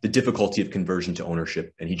the difficulty of conversion to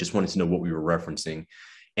ownership. And he just wanted to know what we were referencing.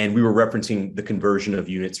 And we were referencing the conversion of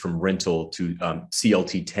units from rental to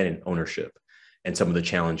CLT tenant ownership and some of the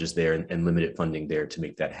challenges there and limited funding there to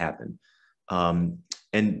make that happen.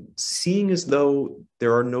 And seeing as though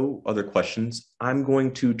there are no other questions, I'm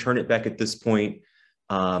going to turn it back at this point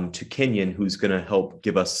to Kenyon, who's going to help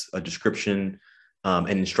give us a description and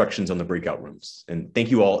instructions on the breakout rooms. And thank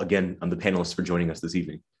you all again, the panelists, for joining us this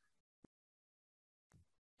evening.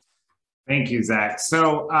 Thank you, Zach.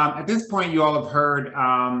 So at this point, you all have heard,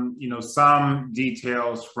 some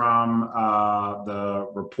details from the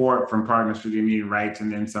report from Partners for Community Rights,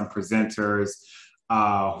 and then some presenters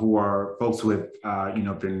who are folks who have,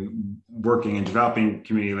 been working and developing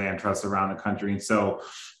community land trusts around the country. And so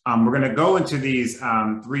we're going to go into these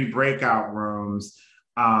 3 breakout rooms.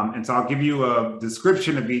 And so I'll give you a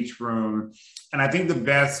description of each room. And I think the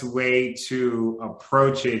best way to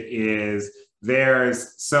approach it is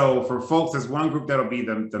so for folks, there's one group that'll be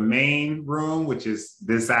the main room, which is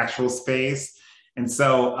this actual space. And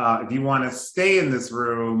so if you want to stay in this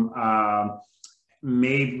room,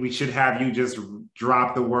 maybe we should have you just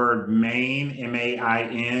drop the word main,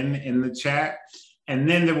 M-A-I-N, in the chat. And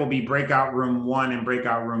then there will be breakout room 1 and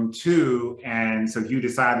breakout room 2. And so if you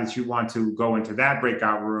decide that you want to go into that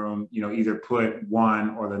breakout room, either put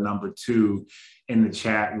 1 or the number 2 in the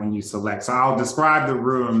chat when you select. So I'll describe the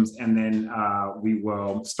rooms, and then we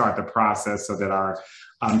will start the process so that our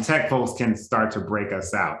tech folks can start to break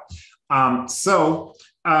us out. So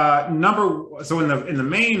in the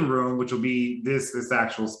main room, which will be this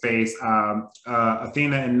actual space,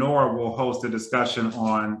 Athena and Nora will host a discussion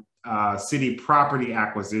on city property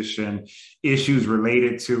acquisition, issues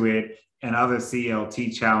related to it, and other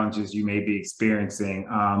CLT challenges you may be experiencing.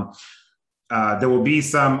 There will be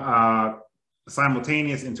some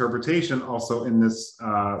simultaneous interpretation also in this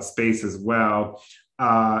space as well.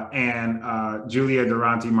 And Julia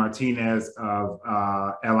Durante Martinez of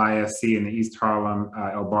LISC in the East Harlem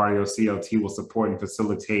El Barrio CLT will support and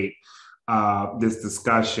facilitate this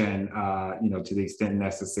discussion, to the extent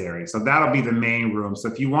necessary. So that'll be the main room. So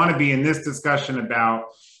if you want to be in this discussion about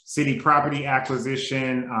city property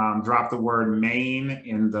acquisition, drop the word main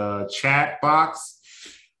in the chat box.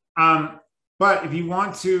 But if you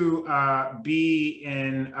want to be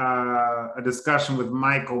in a discussion with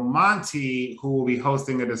Michael Monti, who will be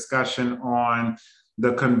hosting a discussion on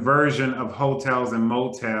the conversion of hotels and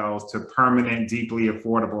motels to permanent, deeply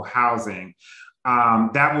affordable housing,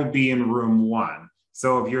 that will be in room 1.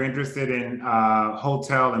 So if you're interested in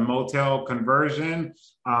hotel and motel conversion,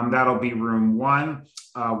 that'll be room 1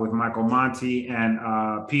 with Michael Monti, and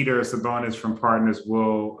Peter Sabonis from Partners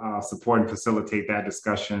will support and facilitate that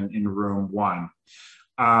discussion in room 1.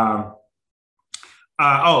 So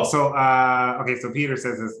Peter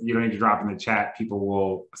says this, you don't need to drop in the chat, people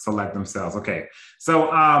will select themselves. Okay,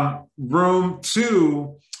 so room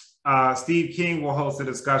 2, Steve King will host a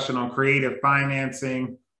discussion on creative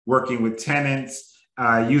financing, working with tenants,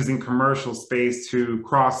 using commercial space to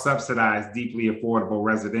cross-subsidize deeply affordable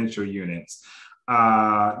residential units.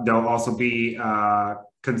 There'll also be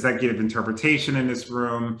consecutive interpretation in this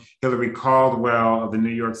room. Hillary Caldwell of the New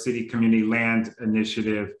York City Community Land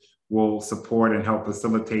Initiative will support and help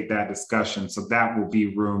facilitate that discussion. So that will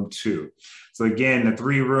be room 2. So again, the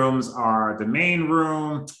 3 rooms are the main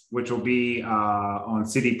room, which will be on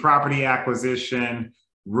city property acquisition.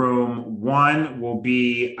 Room 1 will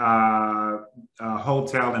be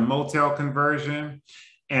hotel and motel conversion.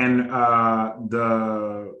 And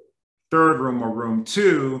the 3rd room, or room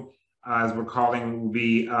 2, as we're calling, will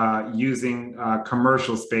be using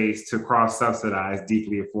commercial space to cross-subsidize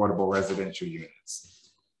deeply affordable residential units.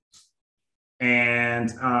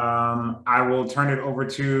 And I will turn it over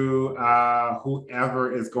to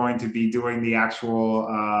whoever is going to be doing the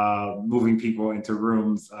actual moving people into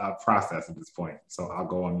rooms process at this point. So I'll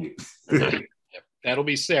go on mute. That'll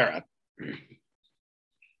be Sarah.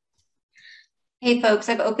 Hey folks,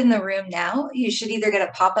 I've opened the room now. You should either get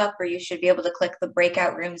a pop-up or you should be able to click the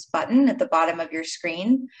breakout rooms button at the bottom of your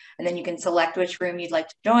screen. And then you can select which room you'd like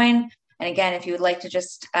to join. And again, if you would like to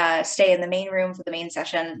just stay in the main room for the main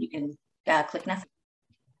session, you can click nothing.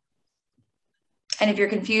 And if you're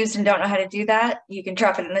confused and don't know how to do that, you can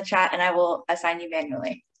drop it in the chat and I will assign you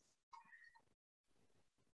manually.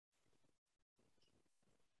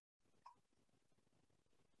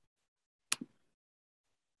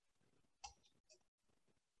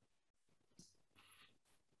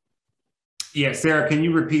 Yeah, Sarah, can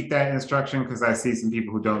you repeat that instruction? Because I see some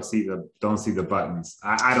people who don't see the buttons.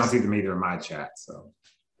 I don't see them either in my chat. So.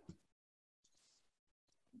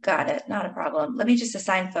 Got it, not a problem. Let me just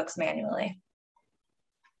assign folks manually.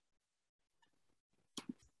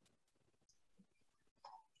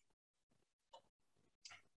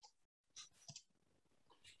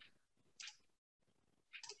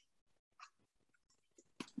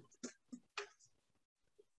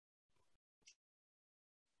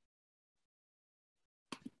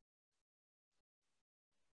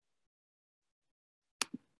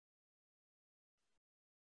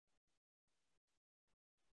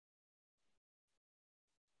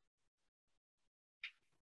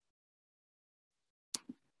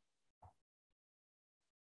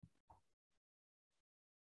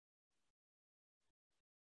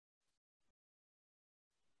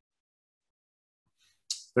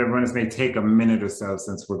 So everyone, this may take a minute or so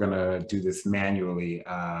since we're gonna do this manually.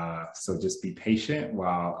 So just be patient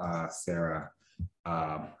while Sarah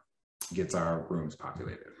gets our rooms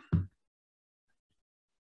populated.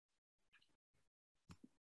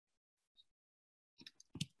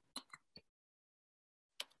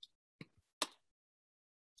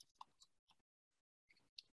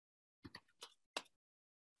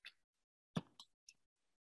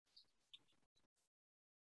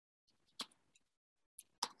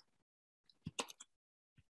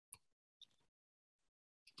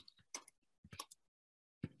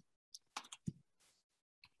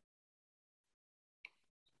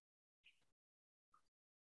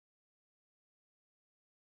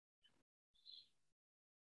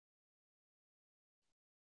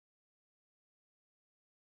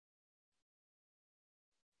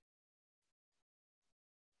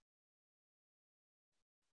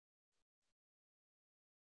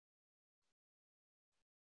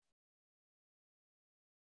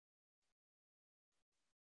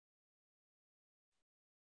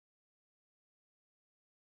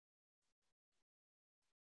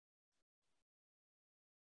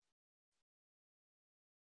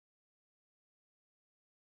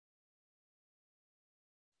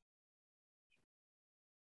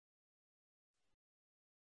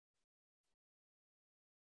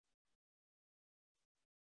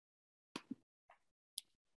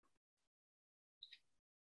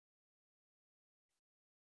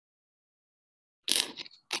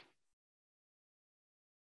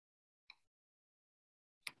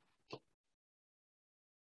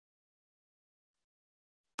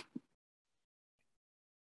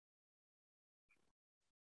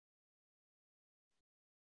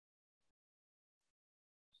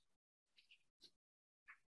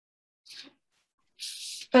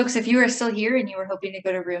 Folks, if you are still here and you were hoping to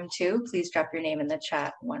go to room 2, please drop your name in the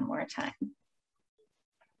chat one more time.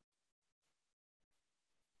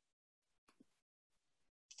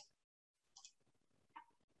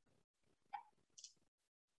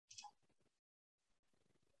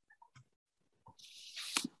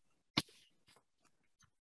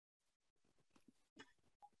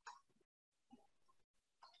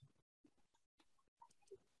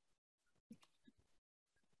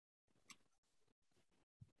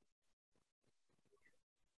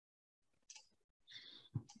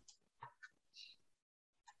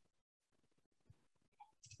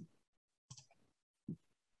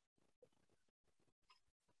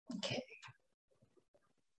 Okay.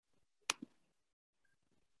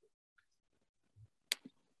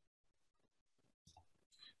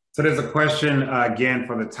 So there's a question again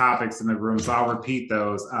for the topics in the room, so I'll repeat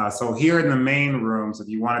those. So here in the main room, so if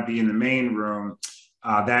you want to be in the main room,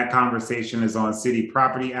 that conversation is on city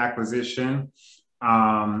property acquisition.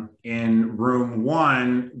 In room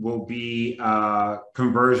 1 will be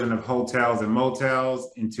conversion of hotels and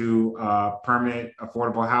motels into permanent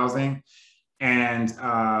affordable housing. And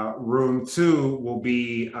room 2 will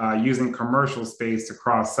be using commercial space to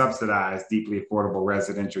cross-subsidize deeply affordable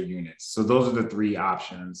residential units. So those are the 3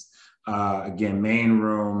 options. Again, main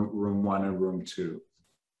room, room 1, and room 2.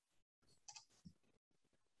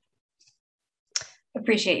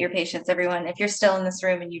 Appreciate your patience, everyone. If you're still in this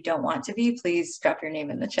room and you don't want to be, please drop your name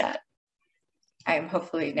in the chat. I am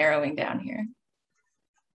hopefully narrowing down here.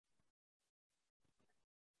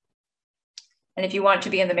 And if you want to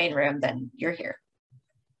be in the main room, then you're here.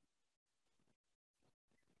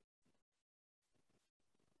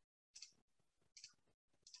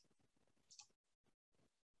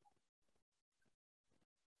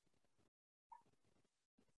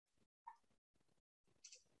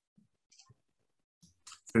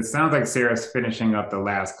 It sounds like Sarah's finishing up the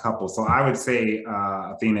last couple. So I would say,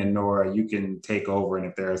 Athena and Nora, you can take over. And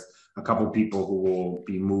if there's a couple people who will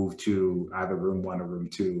be moved to either room 1 or room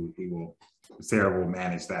 2, Sarah will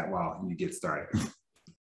manage that while you get started.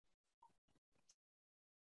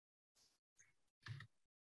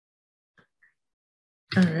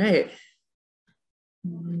 All right.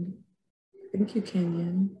 Thank you,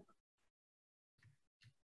 Kenyon.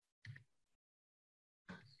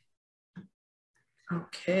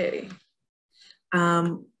 Okay.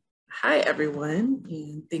 Hi, everyone,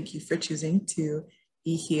 and thank you for choosing to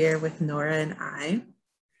be here with Nora and I.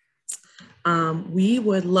 We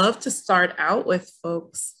would love to start out with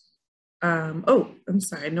folks. Oh, I'm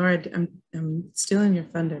sorry, Nora, I'm stealing your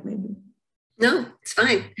thunder, maybe. No, it's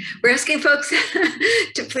fine. We're asking folks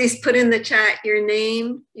to please put in the chat your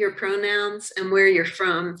name, your pronouns, and where you're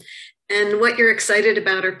from, and what you're excited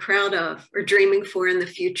about or proud of or dreaming for in the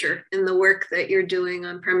future in the work that you're doing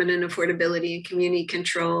on permanent affordability and community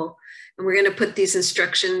control. And we're going to put these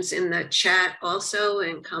instructions in the chat also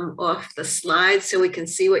and come off the slide so we can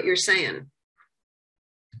see what you're saying.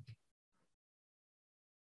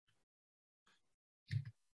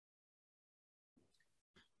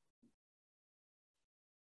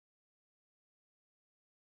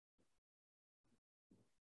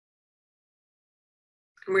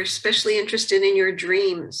 And we're especially interested in your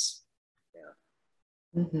dreams.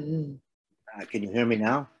 Yeah. Can you hear me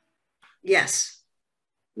now? Yes.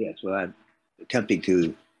 Yes. Well, I'm attempting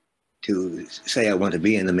to say I want to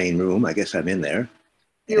be in the main room. I guess I'm in there.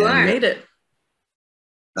 You are. Made it.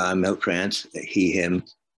 I'm Milt Krantz, he, him,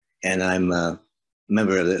 and I'm a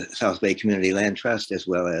member of the South Bay Community Land Trust as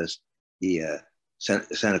well as the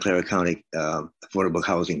Santa Clara County Affordable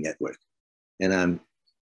Housing Network. And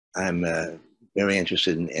I'm very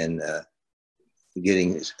interested in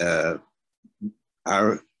getting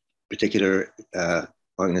our particular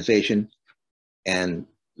organization and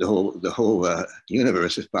the whole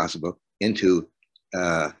universe, if possible, into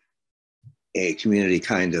a community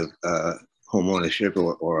kind of home ownership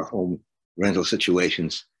or home rental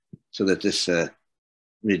situations, so that this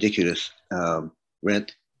ridiculous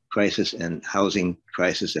rent crisis and housing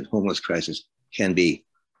crisis and homeless crisis can be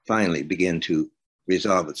finally begin to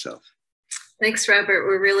resolve itself. Thanks, Robert.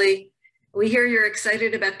 We hear you're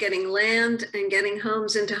excited about getting land and getting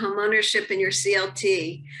homes into home ownership in your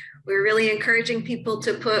CLT. We're really encouraging people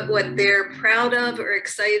to put what they're proud of or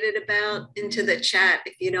excited about into the chat,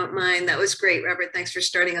 if you don't mind. That was great, Robert. Thanks for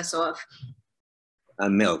starting us off.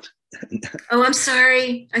 I'm Milt. Oh, I'm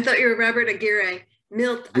sorry. I thought you were Robert Aguirre.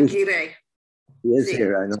 Milt Aguirre. He is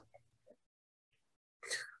here, I know.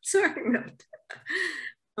 Sorry, Milt.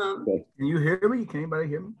 Can you hear me? Can anybody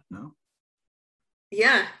hear me? No?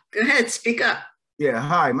 Yeah, go ahead, speak up. Yeah,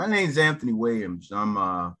 hi, my name is Anthony Williams.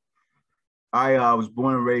 I was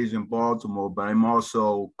born and raised in Baltimore, but I'm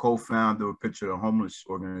also co-founder of Picture the Homeless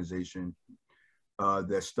organization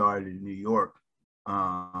that started in New York.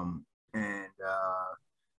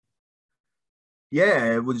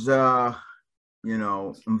 Yeah, it was, you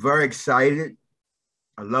know, I'm very excited.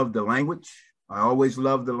 I love the language. I always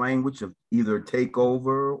love the language of either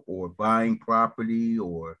takeover or buying property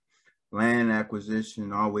or land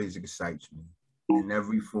acquisition. Always excites me in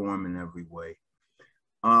every form, in every way.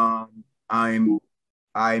 I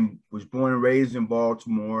was born and raised in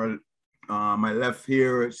Baltimore. I left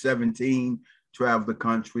here at 17, traveled the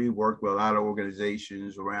country, worked with a lot of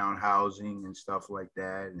organizations around housing and stuff like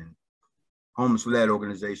that, and homeless-led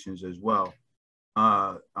organizations as well.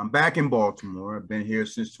 I'm back in Baltimore. I've been here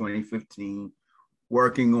since 2015,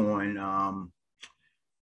 working on,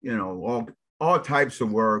 you know, all types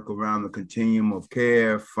of work around the continuum of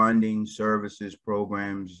care, funding, services,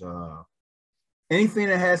 programs, anything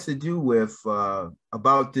that has to do with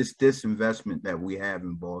about this disinvestment that we have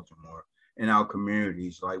in Baltimore in our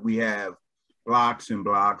communities. Like we have blocks and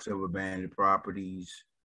blocks of abandoned properties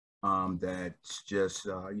that's just,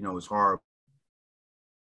 you know, it's horrible.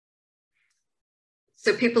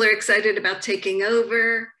 So people are excited about taking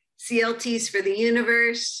over, CLTs for the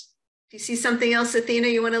universe. Do you see something else, Athena,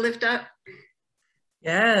 you want to lift up?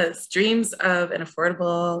 Yes, dreams of an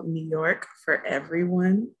affordable New York for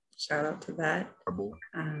everyone. Shout out to that.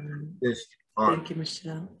 Thank you,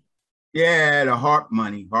 Michelle. Yeah, the Harper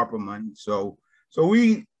money. So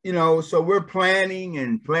we, so we're planning,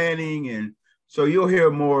 and so you'll hear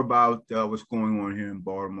more about what's going on here in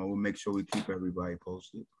Baltimore. We'll make sure we keep everybody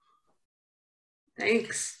posted.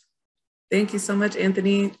 Thanks. Thank you so much,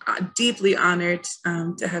 Anthony. Deeply honored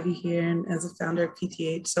to have you here, and as a founder of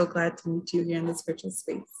PTH, so glad to meet you here in this virtual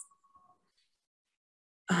space.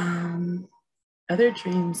 Other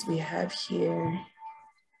dreams we have here.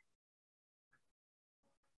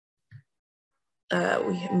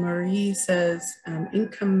 Marie says,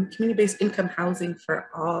 community-based income housing for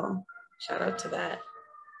all. Shout out to that.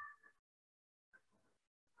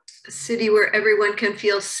 A city where everyone can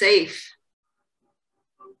feel safe.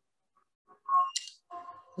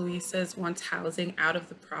 Louise says, wants housing out of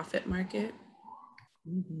the profit market.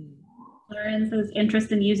 Lauren says,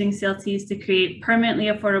 interest in using CLTs to create permanently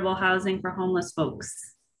affordable housing for homeless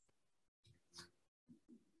folks.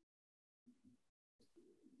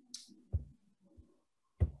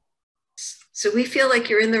 So we feel like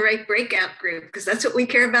you're in the right breakout group, because that's what we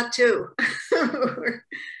care about too.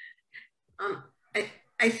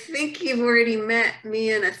 I think you've already met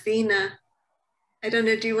me and Athena. I don't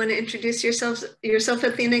know, do you want to introduce yourself,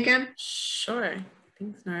 Athena, again? Sure,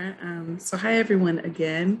 thanks, Nora. So hi, everyone,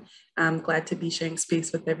 again. I'm glad to be sharing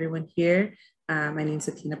space with everyone here. My name is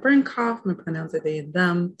Athena Bernkopf. My pronouns are they and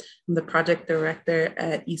them. I'm the project director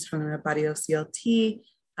at East Harlem Barrio CLT.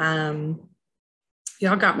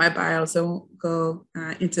 Y'all got my bio, so I won't go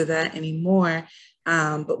into that anymore.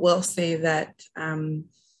 But we'll say that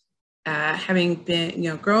having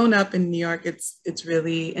been, grown up in New York, it's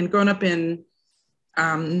really, and grown up in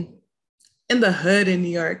the hood in New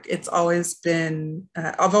York, it's always been,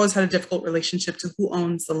 I've always had a difficult relationship to who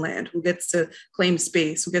owns the land, who gets to claim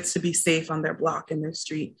space, who gets to be safe on their block, in their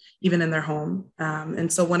street, even in their home.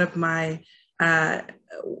 And so one of my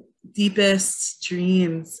deepest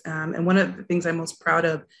dreams, and one of the things I'm most proud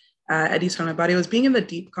of at East Harlem Barrio was being in the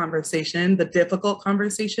deep conversation, the difficult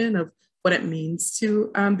conversation of what it means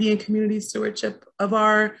to be in community stewardship of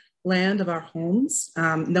our land, of our homes,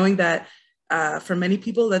 knowing that for many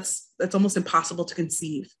people, that's almost impossible to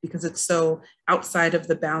conceive, because it's so outside of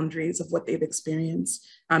the boundaries of what they've experienced,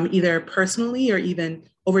 either personally or even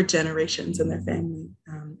over generations in their family.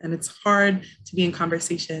 And it's hard to be in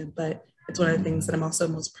conversation, but it's one of the things that I'm also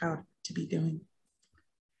most proud to be doing.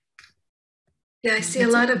 Yeah, I see a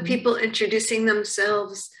lot of people introducing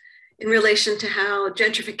themselves in relation to how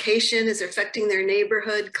gentrification is affecting their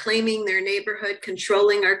neighborhood, claiming their neighborhood,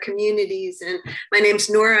 controlling our communities. And my name's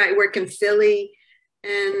Nora, I work in Philly,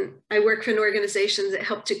 and I work for an organization that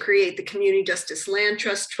helped to create the Community Justice Land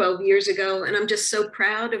Trust 12 years ago. And I'm just so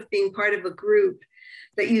proud of being part of a group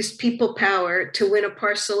that used people power to win a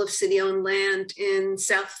parcel of city-owned land in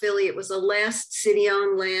South Philly. It was the last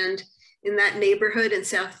city-owned land in that neighborhood in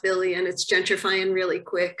South Philly, and it's gentrifying really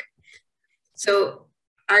quick. So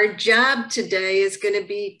our job today is going to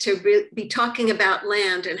be talking about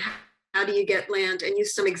land and how do you get land, and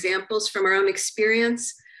use some examples from our own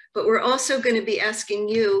experience. But we're also going to be asking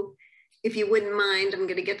you, if you wouldn't mind, I'm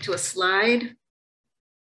going to get to a slide.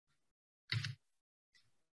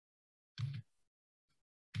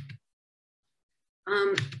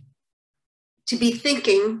 To be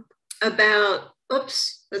thinking about,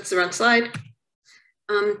 oops, that's the wrong slide.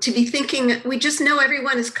 To be thinking, we just know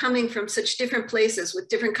everyone is coming from such different places with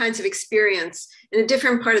different kinds of experience in a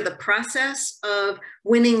different part of the process of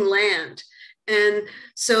winning land. And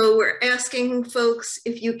so we're asking folks,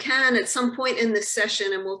 if you can, at some point in this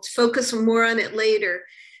session, and we'll focus more on it later,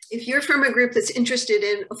 if you're from a group that's interested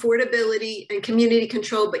in affordability and community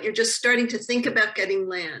control, but you're just starting to think about getting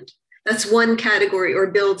land, that's one category, or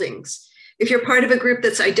buildings. If you're part of a group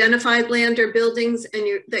that's identified land or buildings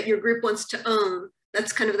and that your group wants to own,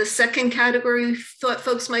 that's kind of the second category we thought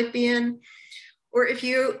folks might be in. Or if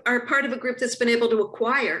you are part of a group that's been able to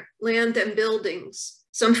acquire land and buildings,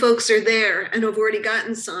 some folks are there and have already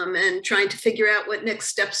gotten some and trying to figure out what next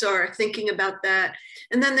steps are, thinking about that.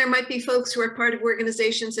 And then there might be folks who are part of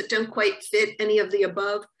organizations that don't quite fit any of the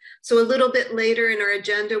above. So a little bit later in our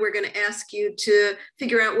agenda, we're going to ask you to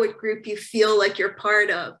figure out what group you feel like you're part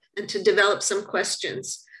of and to develop some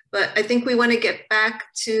questions. But I think we want to get back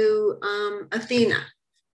to Athena.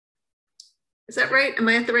 Is that right? Am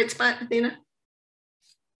I at the right spot, Athena?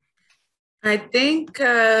 I think,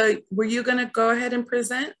 were you going to go ahead and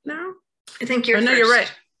present now? I think you're No, first. you're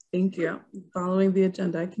right. Thank you. Following the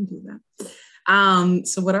agenda, I can do that.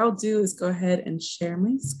 So what I'll do is go ahead and share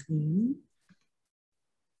my screen.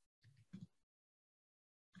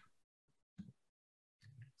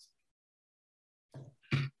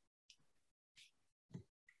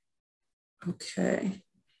 Okay.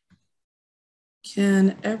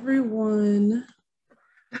 Can everyone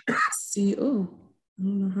see? Oh, I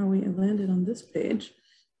don't know how we landed on this page.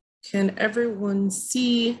 Can everyone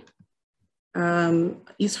see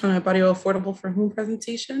East Harlem Barrio Affordable for Whom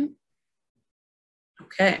presentation?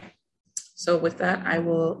 Okay. So with that, I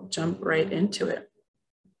will jump right into it.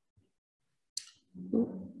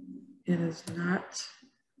 Ooh, it is not.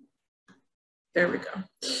 There we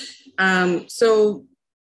go. So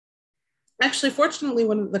actually, fortunately,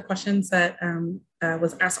 one of the questions that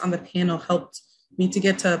was asked on the panel helped me to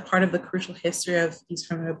get to part of the crucial history of East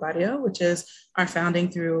Harlem Barrio, which is our founding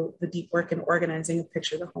through the deep work in organizing a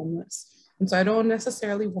picture of the homeless. And so I don't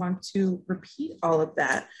necessarily want to repeat all of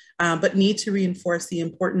that, but need to reinforce the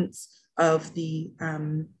importance of the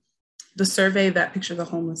survey that Picture of the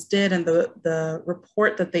Homeless did and the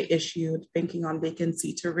report that they issued, Banking on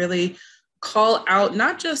Vacancy, to really call out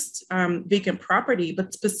not just vacant property,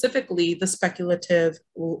 but specifically the speculative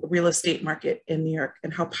real estate market in New York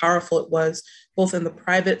and how powerful it was, both in the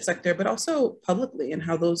private sector, but also publicly, and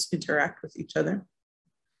how those interact with each other.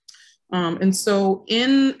 And so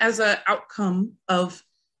as an outcome of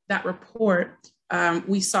that report,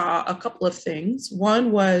 we saw a couple of things.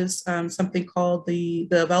 One was something called the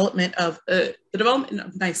development of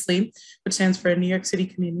NICELY, which stands for New York City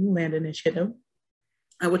Community Land Initiative,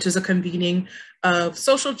 which is a convening of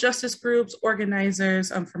social justice groups,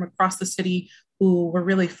 organizers from across the city who were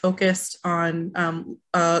really focused on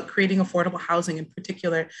creating affordable housing in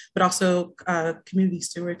particular, but also community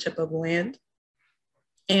stewardship of land.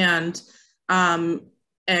 And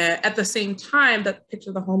at the same time, that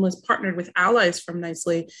Picture of the Homeless partnered with allies from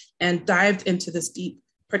NICELY and dived into this deep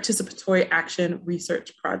participatory action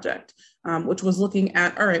research project, which was looking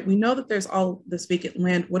at, all right, we know that there's all this vacant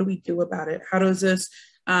land. What do we do about it? How does this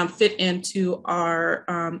fit into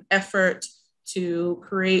our effort to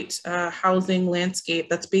create a housing landscape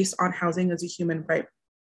that's based on housing as a human right?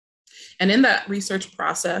 And in that research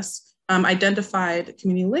process, identified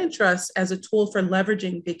Community Land Trust as a tool for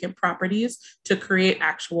leveraging vacant properties to create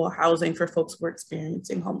actual housing for folks who are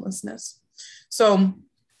experiencing homelessness. So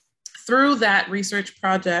through that research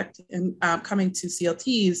project and coming to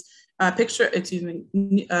CLTs,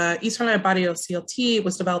 East Harlem Barrio CLT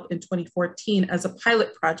was developed in 2014 as a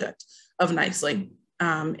pilot project of NICELY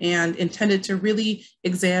and intended to really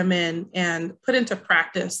examine and put into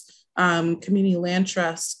practice community land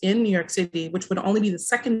trusts in New York City, which would only be the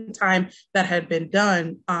second time that had been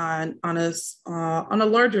done on a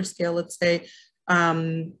larger scale, let's say,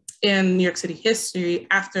 in New York City history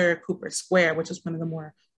after Cooper Square, which is one of the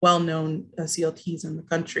more well-known CLTs in the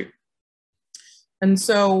country. And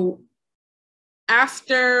so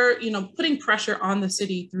after putting pressure on the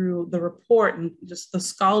city through the report and just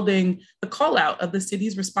the call out of the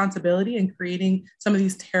city's responsibility in creating some of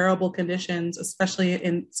these terrible conditions, especially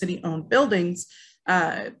in city-owned buildings,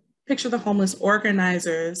 Picture the Homeless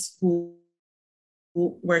organizers who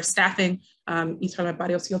were staffing East Harlem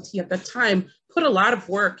Barrio CLT at the time put a lot of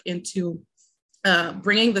work into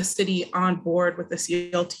bringing the city on board with the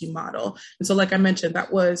CLT model. And so, like I mentioned,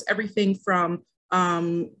 that was everything from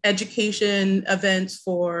education events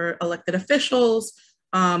for elected officials,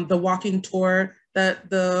 the walking tour that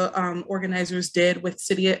the organizers did with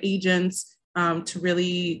city agents to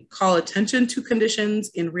really call attention to conditions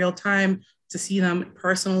in real time, to see them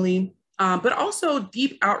personally, but also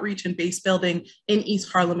deep outreach and base building in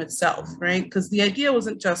East Harlem itself, right? Because the idea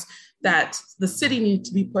wasn't just that the city needs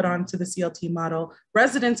to be put onto the CLT model,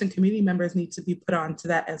 residents and community members need to be put onto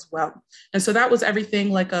that as well. And so that was everything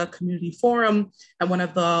like a community forum at one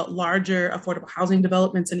of the larger affordable housing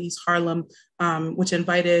developments in East Harlem, which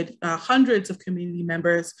invited hundreds of community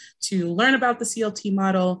members to learn about the CLT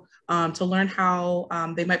model, to learn how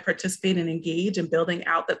they might participate and engage in building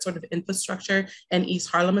out that sort of infrastructure in East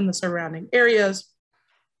Harlem and the surrounding areas.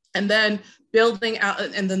 And then building out,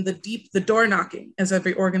 and then the door knocking, as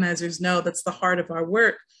every organizers know, that's the heart of our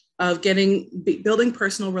work, of building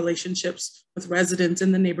personal relationships with residents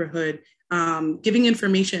in the neighborhood, giving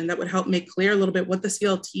information that would help make clear a little bit what the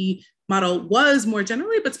CLT model was more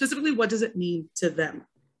generally, but specifically what does it mean to them.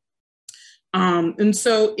 And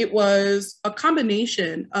so it was a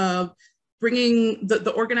combination of bringing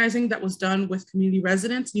the organizing that was done with community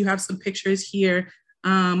residents. You have some pictures here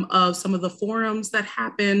of some of the forums that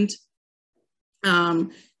happened,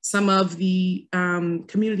 some of the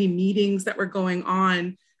community meetings that were going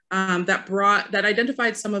on, that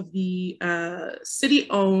identified some of the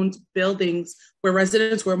city-owned buildings where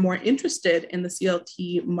residents were more interested in the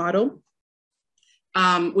CLT model,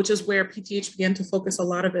 which is where PTH began to focus a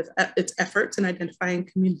lot of its efforts in identifying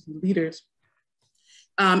community leaders.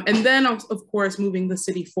 And then, of course, moving the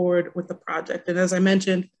city forward with the project. And as I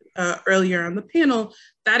mentioned earlier on the panel,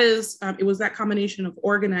 that is, it was that combination of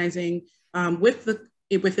organizing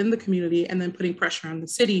within the community and then putting pressure on the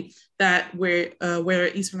city that where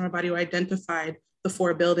East Harlem Barrio identified the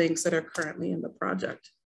 4 buildings that are currently in the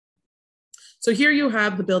project. So here you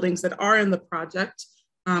have the buildings that are in the project.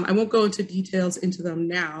 I won't go into details into them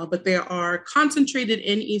now, but they are concentrated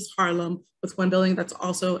in East Harlem with one building that's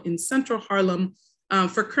also in Central Harlem.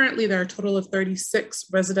 For currently, there are a total of 36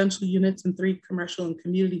 residential units and 3 commercial and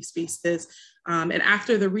community spaces. And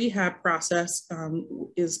after the rehab process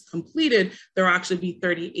is completed, there will actually be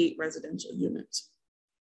 38 residential units.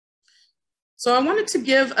 So I wanted to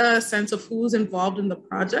give a sense of who's involved in the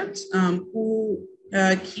project, who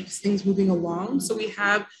keeps things moving along. So we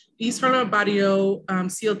have the East Harlem Barrio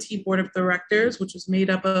CLT Board of Directors, which is made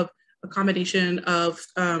up of a combination of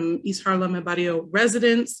East Harlem and Barrio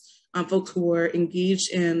residents, folks who are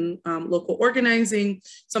engaged in local organizing,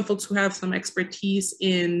 some folks who have some expertise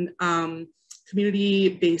in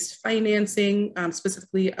community-based financing,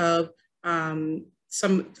 specifically of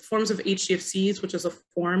some forms of HDFCs, which is a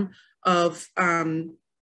form of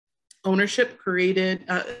ownership created,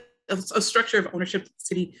 a structure of ownership that the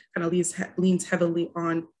city kind of leans heavily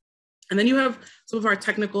on. And then you have some of our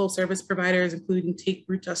technical service providers, including Take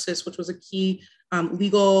Root Justice, which was a key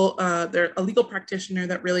they're a legal practitioner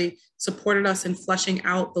that really supported us in fleshing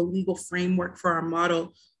out the legal framework for our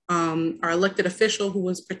model. Our elected official, who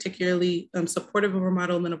was particularly supportive of our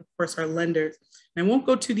model, and then of course our lenders. And I won't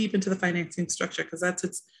go too deep into the financing structure because that's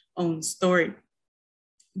its own story.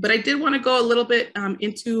 But I did want to go a little bit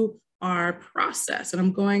into our process, and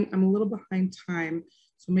I'm a little behind time,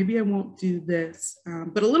 so maybe I won't do this,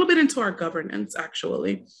 but a little bit into our governance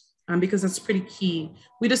actually. Because that's pretty key.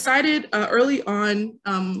 We decided early on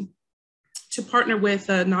to partner with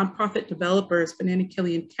nonprofit developers, Banana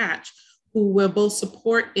Kelly and Catch, who will both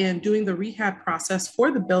support in doing the rehab process for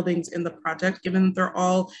the buildings in the project, given that they're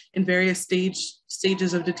all in various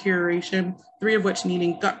stages of deterioration, 3 of which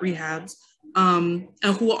needing gut rehabs, and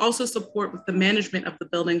who will also support with the management of the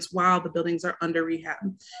buildings while the buildings are under rehab.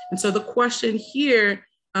 And so the question here,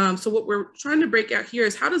 so what we're trying to break out here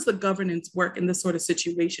is how does the governance work in this sort of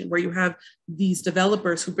situation where you have these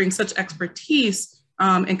developers who bring such expertise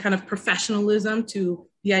and kind of professionalism to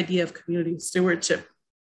the idea of community stewardship.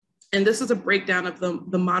 And this is a breakdown of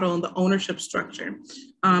the model and the ownership structure,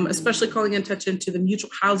 especially calling attention to the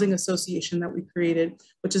Mutual Housing Association that we created,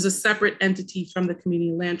 which is a separate entity from the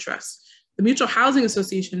Community Land Trust. The Mutual Housing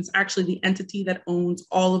Association is actually the entity that owns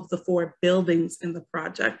all of the 4 buildings in the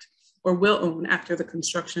project, or will own after the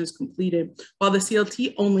construction is completed, while the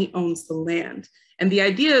CLT only owns the land. And the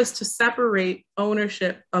idea is to separate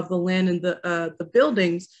ownership of the land and the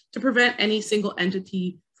buildings to prevent any single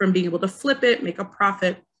entity from being able to flip it, make a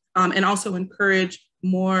profit, and also encourage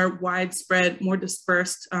more widespread, more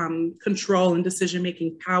dispersed control and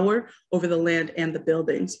decision-making power over the land and the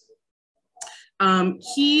buildings.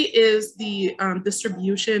 Key is the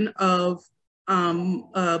distribution of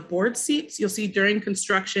board seats. You'll see during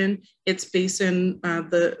construction, it's based in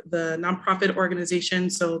the nonprofit organization.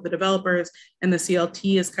 So the developers and the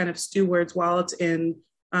CLT is kind of stewards while it's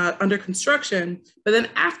under construction. But then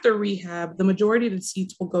after rehab, the majority of the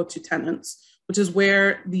seats will go to tenants, which is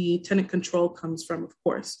where the tenant control comes from, of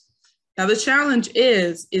course. Now the challenge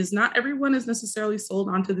is not everyone is necessarily sold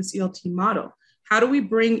onto the CLT model. How do we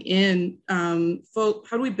bring in how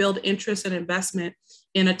do we build interest and investment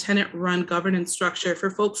in a tenant-run governance structure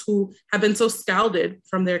for folks who have been so scalded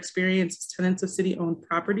from their experience as tenants of city-owned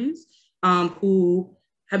properties, who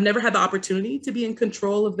have never had the opportunity to be in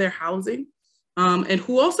control of their housing, and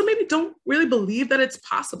who also maybe don't really believe that it's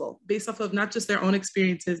possible based off of not just their own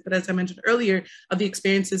experiences, but as I mentioned earlier, of the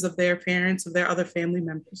experiences of their parents, of their other family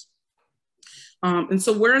members. And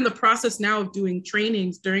so we're in the process now of doing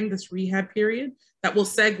trainings during this rehab period that will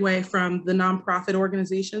segue from the nonprofit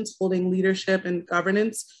organizations holding leadership and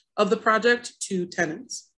governance of the project to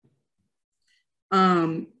tenants.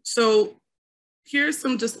 So here's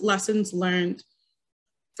some just lessons learned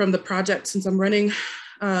from the project, since I'm running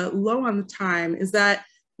low on the time, is that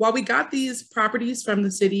while we got these properties from the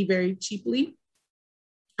city very cheaply,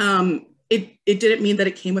 it didn't mean that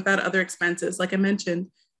it came without other expenses. Like I mentioned,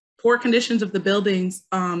 Poor conditions of the buildings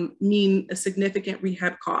mean a significant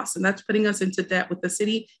rehab cost, and that's putting us into debt with the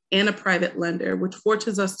city and a private lender, which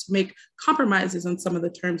forces us to make compromises on some of the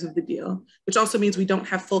terms of the deal, which also means we don't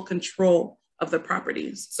have full control of the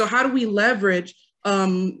properties. So how do we leverage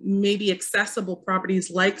maybe accessible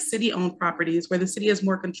properties like city-owned properties where the city has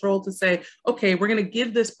more control to say, okay, we're gonna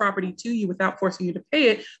give this property to you without forcing you to pay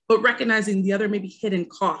it, but recognizing the other maybe hidden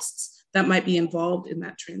costs that might be involved in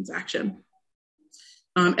that transaction.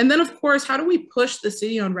 And then of course, how do we push the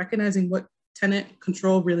city on recognizing what tenant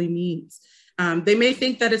control really means? They may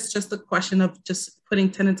think that it's just a question of just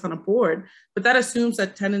putting tenants on a board, but that assumes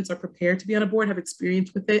that tenants are prepared to be on a board, have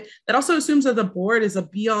experience with it. That also assumes that the board is a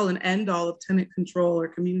be all and end all of tenant control or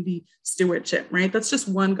community stewardship, right? That's just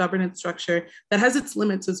one governance structure that has its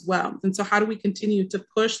limits as well. And so how do we continue to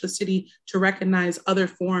push the city to recognize other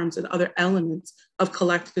forms and other elements of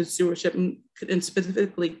collective stewardship and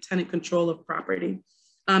specifically tenant control of property?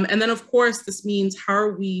 And then of course, this means how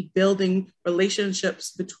are we building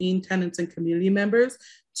relationships between tenants and community members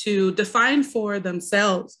to define for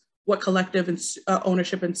themselves what collective and,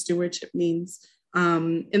 ownership and stewardship means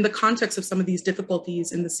in the context of some of these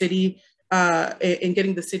difficulties in the city, in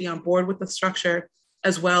getting the city on board with the structure,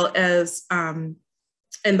 as well as and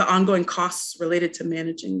the ongoing costs related to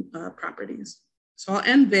managing properties. So I'll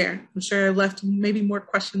end there. I'm sure I left maybe more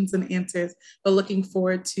questions and answers, but looking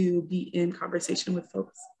forward to be in conversation with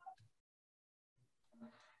folks.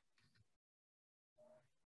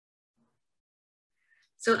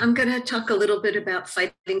 So I'm going to talk a little bit about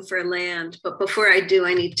fighting for land, but before I do,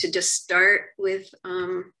 I need to just start with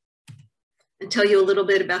and tell you a little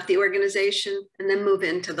bit about the organization and then move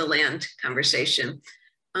into the land conversation.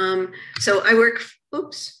 So I work,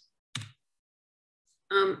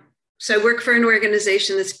 So I work for an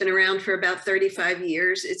organization that's been around for about 35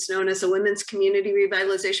 years. It's known as a Women's Community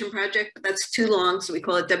Revitalization Project, but that's too long, so we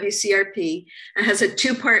call it WCRP. It has a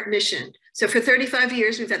two-part mission. So for 35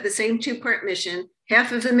 years, we've had the same two-part mission.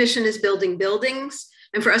 Half of the mission is building buildings.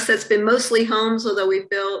 And for us, that's been mostly homes, although we've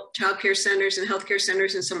built childcare centers and healthcare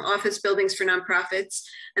centers and some office buildings for nonprofits.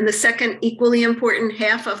 And the second equally important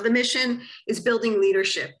half of the mission is building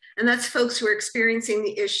leadership. And that's folks who are experiencing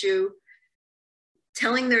the issue,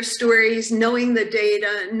 telling their stories, knowing the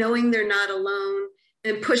data, knowing they're not alone,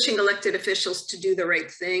 and pushing elected officials to do the right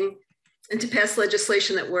thing and to pass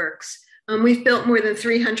legislation that works. We've built more than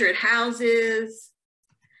 300 houses.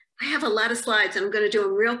 I have a lot of slides and I'm going to do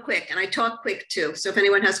them real quick, and I talk quick too. So if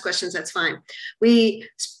anyone has questions, that's fine. We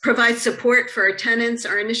provide support for our tenants.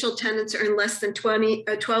 Our initial tenants earn less than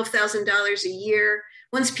 $12,000 a year.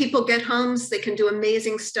 Once people get homes, they can do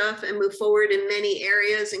amazing stuff and move forward in many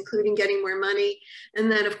areas, including getting more money. And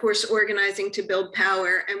then of course, organizing to build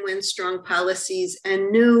power and win strong policies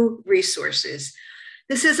and new resources.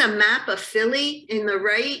 This is a map of Philly in the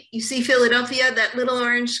right. You see Philadelphia, that little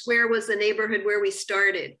orange square was the neighborhood where we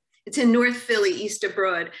started. It's in North Philly, east of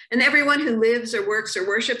Broad. And everyone who lives or works or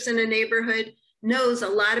worships in a neighborhood knows a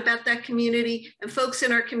lot about that community. And folks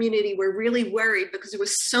in our community were really worried because there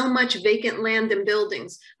was so much vacant land and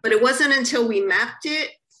buildings. But it wasn't until we mapped it,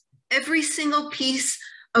 every single piece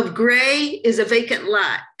of gray is a vacant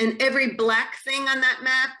lot. And every black thing on that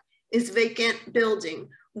map is vacant building.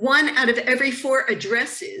 1 out of every 4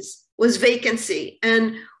 addresses was vacancy.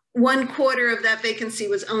 And 1/4 of that vacancy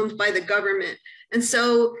was owned by the government. And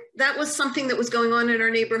so that was something that was going on in our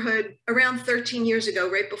neighborhood around 13 years ago,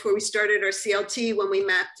 right before we started our CLT when we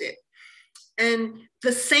mapped it. And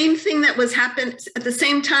the same thing that was happening at the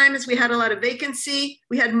same time as we had a lot of vacancy,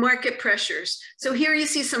 we had market pressures. So here you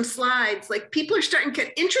see some slides, like people are starting to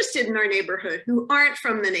get interested in our neighborhood who aren't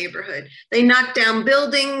from the neighborhood. They knocked down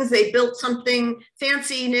buildings, they built something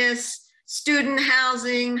fanciness, student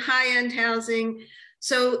housing, high-end housing.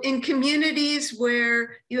 So in communities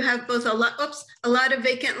where you have both a lot of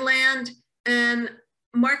vacant land and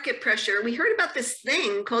market pressure, we heard about this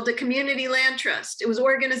thing called the Community Land Trust. It was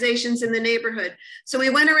organizations in the neighborhood. So we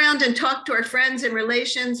went around and talked to our friends and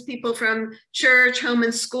relations, people from church, home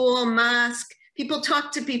and school, mosque. People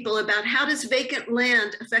talked to people about how does vacant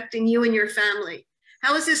land affecting you and your family?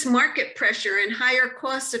 How is this market pressure and higher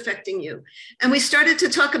costs affecting you? And we started to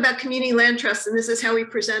talk about community land trusts, and this is how we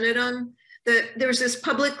presented them. There's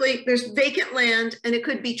vacant land and it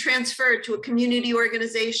could be transferred to a community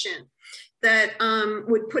organization that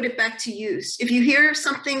would put it back to use. If you hear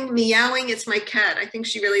something meowing, it's my cat. I think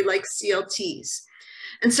she really likes CLTs.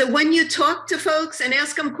 And so when you talk to folks and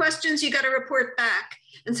ask them questions, you got to report back.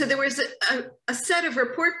 And so there was a set of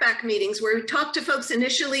report back meetings where we talked to folks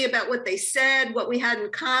initially about what they said, what we had in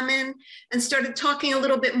common, and started talking a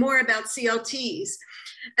little bit more about CLTs.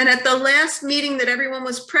 And at the last meeting that everyone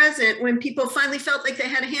was present, when people finally felt like they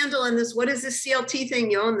had a handle on this, what is this CLT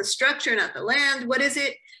thing? You own the structure, not the land. What is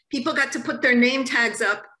it? People got to put their name tags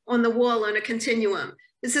up on the wall on a continuum.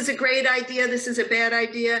 This is a great idea. This is a bad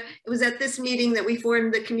idea. It was at this meeting that we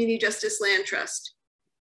formed the Community Justice Land Trust.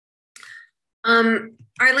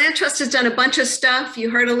 Our land trust has done a bunch of stuff.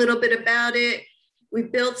 You heard a little bit about it. We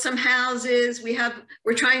built some houses.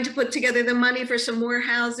 We're trying to put together the money for some more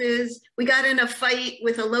houses. We got in a fight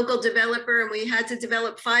with a local developer and we had to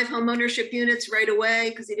develop 5 home ownership units right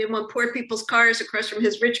away because he didn't want poor people's cars across from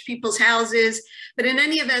his rich people's houses. But in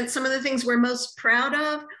any event, some of the things we're most proud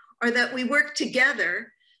of are that we work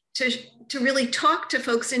together to really talk to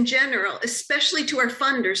folks in general, especially to our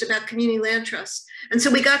funders about community land trusts. And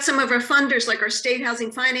so we got some of our funders like our State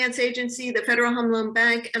Housing Finance Agency, the Federal Home Loan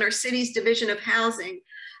Bank, and our city's Division of Housing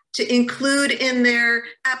to include in their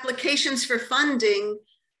applications for funding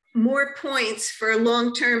more points for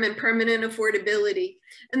long-term and permanent affordability.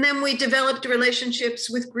 And then we developed relationships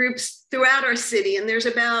with groups throughout our city. And there's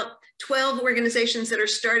about 12 organizations that are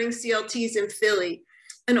starting CLTs in Philly,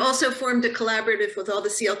 and also formed a collaborative with all the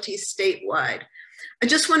CLTs statewide. I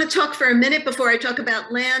just want to talk for a minute before I talk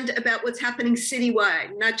about land, about what's happening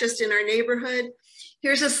citywide, not just in our neighborhood.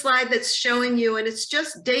 Here's a slide that's showing you, and it's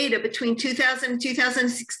just data between 2000 and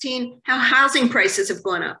 2016, how housing prices have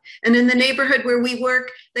gone up. And in the neighborhood where we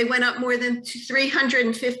work, they went up more than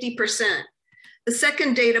 350%. The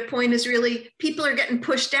second data point is really people are getting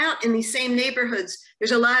pushed out in these same neighborhoods.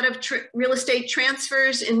 There's a lot of real estate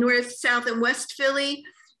transfers in North, South, and West Philly.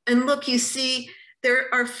 And look, you see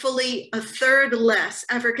there are fully a third less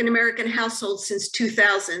African-American households since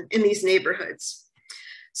 2000 in these neighborhoods.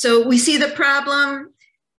 So we see the problem.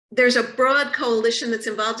 There's a broad coalition that's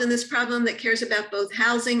involved in this problem that cares about both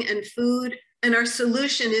housing and food. And our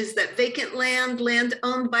solution is that vacant land, land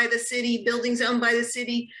owned by the city, buildings owned by the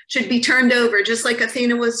city should be turned over, just like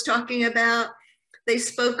Athena was talking about. They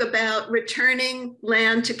spoke about returning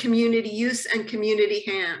land to community use and community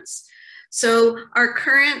hands. So our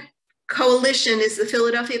current coalition is the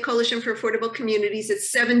Philadelphia Coalition for Affordable Communities.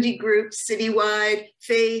 It's 70 groups citywide: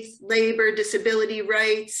 faith, labor, disability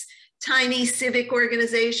rights, tiny civic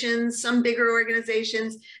organizations, some bigger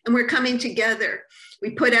organizations, and we're coming together.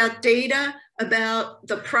 We put out data about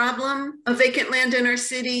the problem of vacant land in our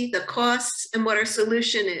city, the costs, and what our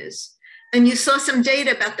solution is. And you saw some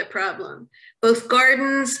data about the problem. Both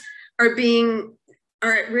gardens are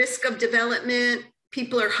at risk of development.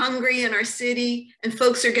 People are hungry in our city and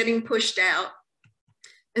folks are getting pushed out.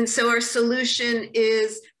 And so our solution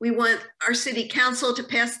is we want our city council to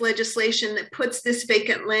pass legislation that puts this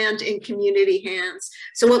vacant land in community hands.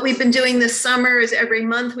 So what we've been doing this summer is every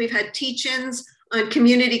month we've had teach-ins on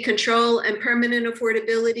community control and permanent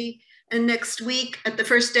affordability. And next week at the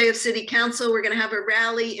first day of city council, we're gonna have a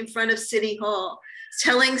rally in front of City Hall,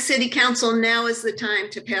 telling city council now is the time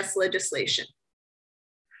to pass legislation.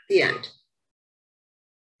 The end.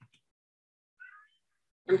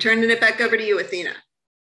 I'm turning it back over to you, Athena.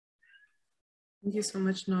 Thank you so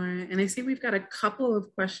much, Nora. And I see we've got a couple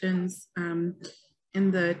of questions in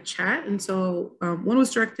the chat. And so one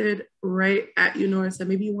was directed right at you, Nora, so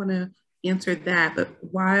maybe you want to answer that. But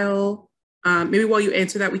maybe while you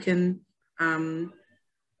answer that, we can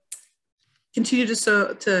continue to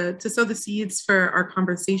sow the seeds for our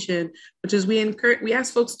conversation, which is we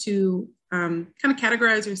ask folks to kind of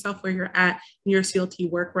categorize yourself where you're at in your CLT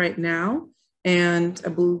work right now. And I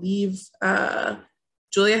believe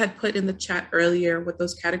Julia had put in the chat earlier what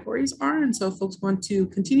those categories are. And so if folks want to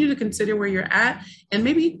continue to consider where you're at and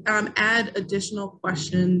maybe add additional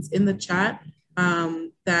questions in the chat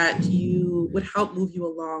that you would help move you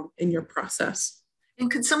along in your process.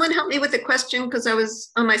 And could someone help me with a question? Because I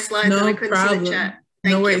was on my slides and I couldn't see the chat.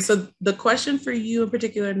 No worries. So the question for you in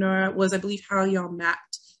particular, Nora, was I believe how y'all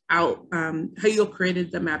mapped out, how you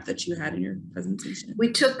created the map that you had in your presentation.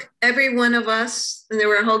 We took every one of us, and there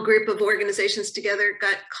were a whole group of organizations together,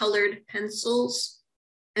 got colored pencils,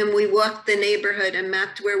 and we walked the neighborhood and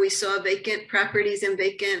mapped where we saw vacant properties and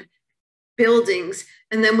vacant buildings.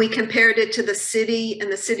 And then we compared it to the city,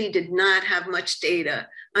 and the city did not have much data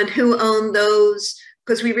on who owned those,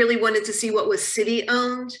 because we really wanted to see what was city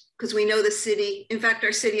owned, because we know the city, in fact,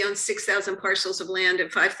 our city owns 6,000 parcels of land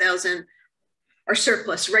and 5,000 are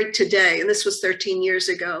surplus right today. And this was 13 years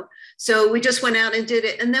ago. So we just went out and did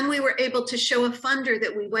it. And then we were able to show a funder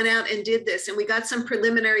that we went out and did this, and we got some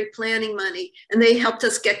preliminary planning money, and they helped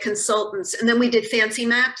us get consultants. And then we did fancy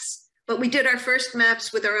maps, but we did our first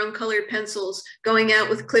maps with our own colored pencils, going out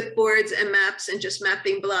with clipboards and maps and just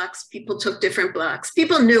mapping blocks. People took different blocks.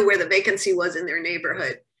 People knew where the vacancy was in their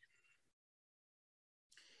neighborhood.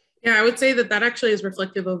 Yeah, I would say that that actually is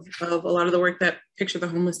reflective of a lot of the work that Picture the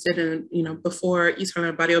Homeless did. And, you know, before East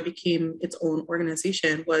Harlem Barrio became its own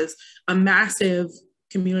organization, was a massive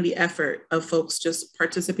community effort of folks just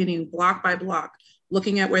participating block by block,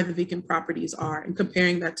 looking at where the vacant properties are and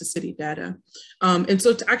comparing that to city data. And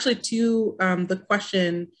so to the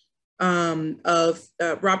question of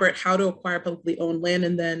Robert, how to acquire publicly owned land,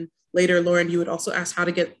 and then later, Lauren, you would also ask how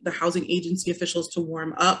to get the housing agency officials to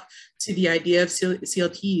warm up to the idea of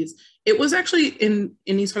CLTs. It was actually in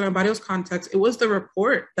East Harlem Barrio's context, it was the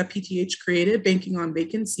report that PTH created, Banking on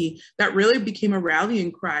Vacancy, that really became a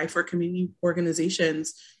rallying cry for community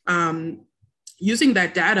organizations, using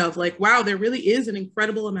that data of like, wow, there really is an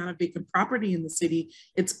incredible amount of vacant property in the city.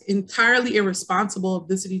 It's entirely irresponsible of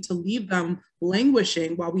the city to leave them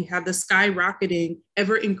languishing while we have the skyrocketing,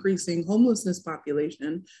 ever increasing homelessness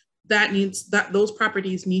population. Those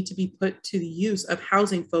properties need to be put to the use of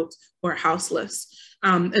housing folks who are houseless.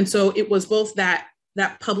 And so it was both that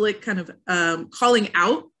public kind of calling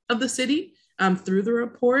out of the city through the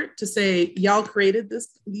report to say, y'all created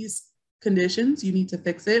these conditions, you need to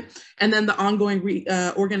fix it. And then the ongoing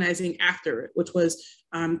organizing after it, which was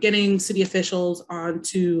getting city officials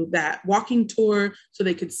onto that walking tour so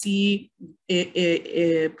they could see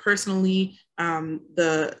it personally,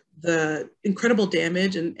 the incredible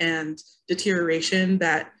damage and deterioration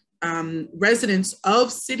that residents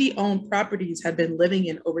of city-owned properties had been living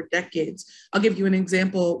in over decades. I'll give you an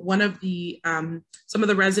example. Some of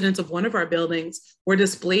the residents of one of our buildings were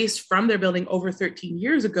displaced from their building over 13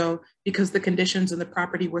 years ago because the conditions in the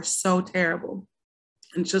property were so terrible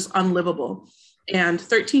and just unlivable. And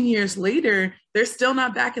 13 years later, they're still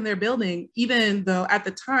not back in their building, even though at the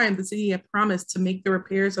time the city had promised to make the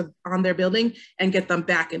repairs on their building and get them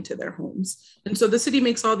back into their homes. And so the city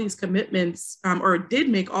makes all these commitments, or did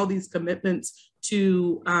make all these commitments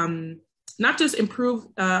to not just improve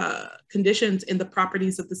conditions in the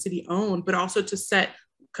properties that the city owned, but also to set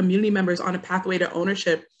community members on a pathway to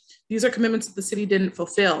ownership. These are commitments that the city didn't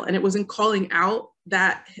fulfill. And it was in calling out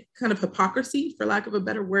that kind of hypocrisy, for lack of a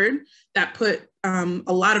better word, that put a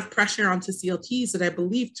lot of pressure onto CLTs that I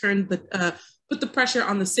believe put the pressure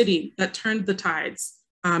on the city, that turned the tides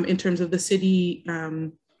in terms of the city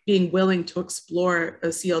being willing to explore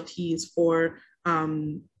CLTs for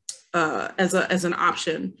as an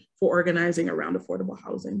option for organizing around affordable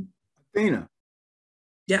housing. Athena.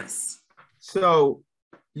 Yes. So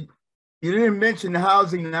you didn't mention the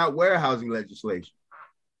housing, not warehousing legislation.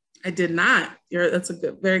 I did not. That's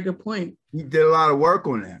a very good point. You did a lot of work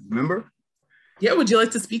on that, remember? Yeah, would you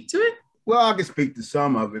like to speak to it? Well, I can speak to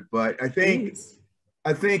some of it, but I think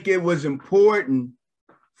it was important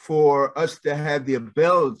for us to have the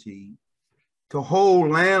ability to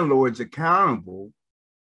hold landlords accountable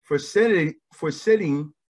for sitting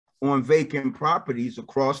on vacant properties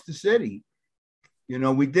across the city. You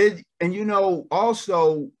know, we did, and you know,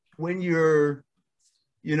 also when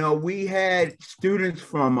we had students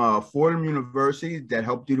from Fordham University that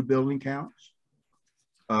helped do the building counts.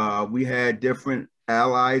 We had different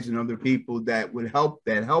allies and other people that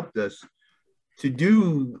helped us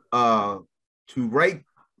to write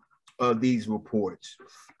these reports.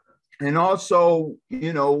 And also,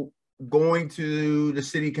 you know, going to the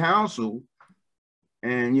city council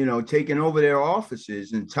and, you know, taking over their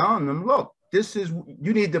offices and telling them, look,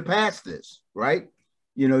 you need to pass this, right?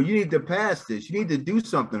 You know, you need to pass this. You need to do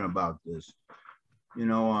something about this.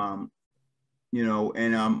 I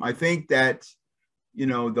think that, you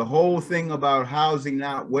know, the whole thing about housing,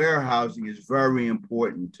 not warehousing, is very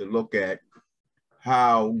important to look at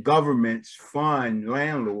how governments fund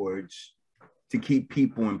landlords to keep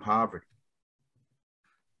people in poverty.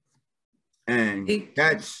 And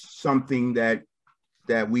that's something that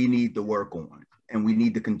we need to work on, and we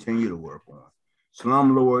need to continue to work on.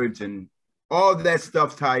 Slumlords and all of that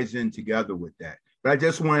stuff ties in together with that. But I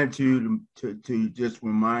just wanted to just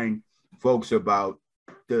remind folks about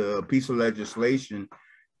the piece of legislation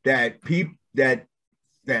that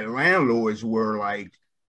landlords were like,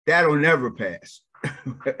 that'll never pass.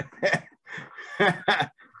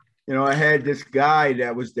 You know, I had this guy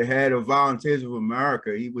that was the head of Volunteers of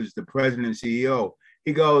America. He was the president and CEO.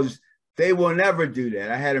 He goes, they will never do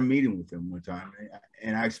that. I had a meeting with him one time,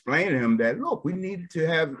 and I explained to him that, look, we need to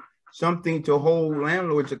have something to hold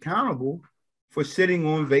landlords accountable for sitting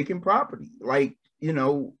on vacant property. Like, you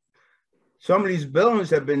know, some of these buildings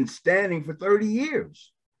have been standing for 30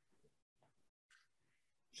 years.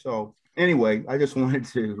 So anyway, I just wanted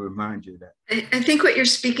to remind you of that. I think what you're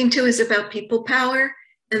speaking to is about people power.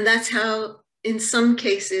 And that's how, in some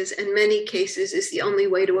cases and many cases, is the only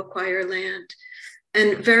way to acquire land.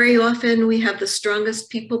 And very often we have the strongest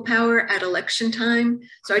people power at election time.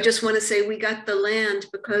 So I just want to say we got the land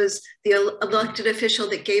because the elected official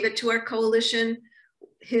that gave it to our coalition,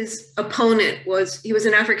 his opponent he was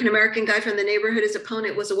an African-American guy from the neighborhood. His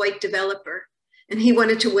opponent was a white developer and he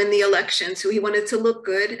wanted to win the election. So he wanted to look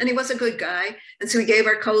good and he was a good guy. And so he gave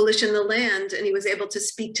our coalition the land and he was able to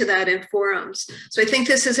speak to that in forums. So I think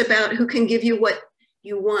this is about who can give you what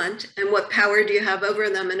you want and what power do you have over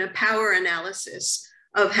them, and a power analysis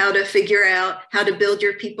of how to figure out how to build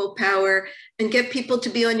your people power and get people to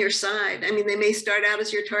be on your side. I mean, they may start out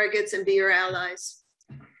as your targets and be your allies.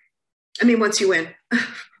 I mean, once you win.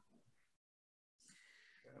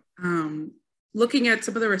 Looking at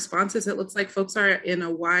some of the responses, it looks like folks are in a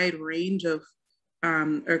wide range of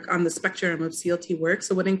or on the spectrum of CLT work.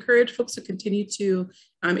 So would encourage folks to continue to,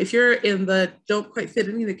 if you're in the don't quite fit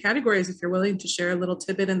any of the categories, if you're willing to share a little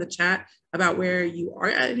tidbit in the chat about where you are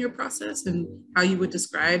at in your process and how you would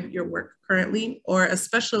describe your work currently, or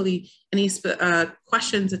especially any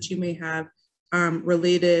questions that you may have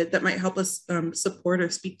related that might help us support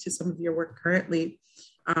or speak to some of your work currently.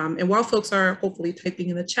 And while folks are hopefully typing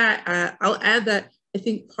in the chat, I'll add that I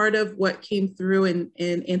think part of what came through, and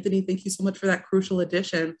Anthony, thank you so much for that crucial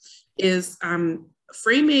addition, is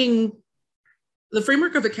framing the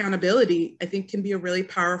framework of accountability, I think can be a really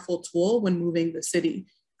powerful tool when moving the city.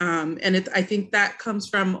 And I think that comes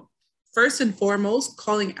from, first and foremost,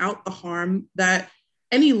 calling out the harm that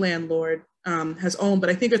any landlord has owned, but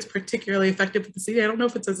I think it's particularly effective with the city. I don't know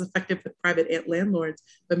if it's as effective with private landlords,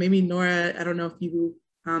 but maybe Nora, I don't know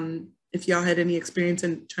if y'all had any experience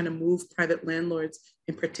in trying to move private landlords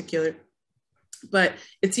in particular. But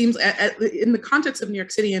it seems in the context of New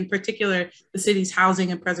York City, in particular, the city's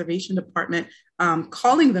housing and preservation department,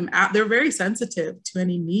 calling them out, they're very sensitive to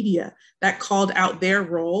any media that called out their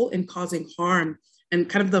role in causing harm and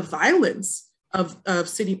kind of the violence of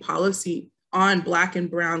city policy on Black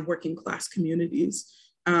and Brown working class communities.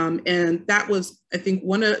 And that was, I think,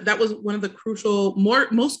 one of the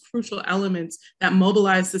most crucial elements that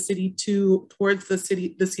mobilized the city towards the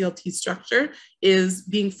CLT structure, is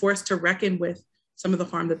being forced to reckon with some of the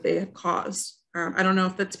harm that they had caused. I don't know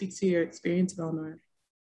if that speaks to your experience at all, Nora.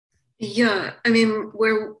 Yeah, I mean,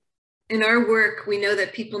 in our work, we know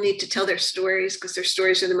that people need to tell their stories because their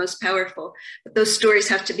stories are the most powerful, but those stories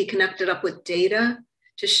have to be connected up with data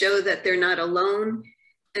to show that they're not alone,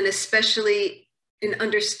 and especially in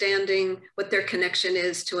understanding what their connection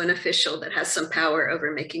is to an official that has some power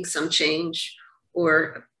over making some change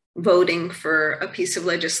or voting for a piece of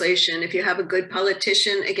legislation. If you have a good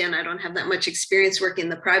politician, again, I don't have that much experience working in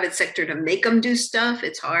the private sector to make them do stuff.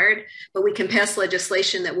 It's hard, but we can pass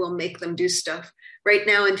legislation that will make them do stuff. Right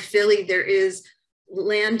now in Philly, there is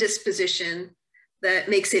land disposition that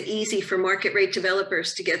makes it easy for market rate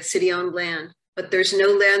developers to get city-owned land, but there's no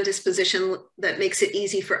land disposition that makes it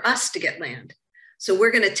easy for us to get land. So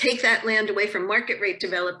we're going to take that land away from market rate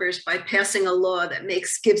developers by passing a law that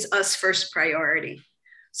gives us first priority.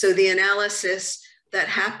 So the analysis that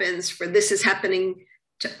happens for this is happening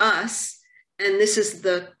to us, and this is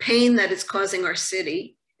the pain that it's causing our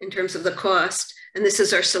city in terms of the cost, and this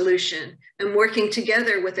is our solution. And working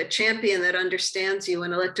together with a champion that understands you,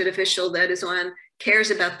 an elected official that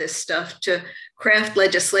cares about this stuff, to craft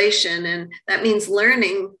legislation. And that means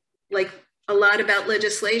learning like a lot about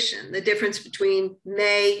legislation, the difference between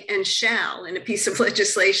may and shall in a piece of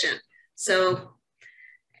legislation. So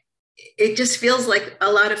it just feels like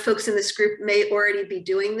a lot of folks in this group may already be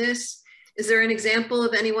doing this. Is there an example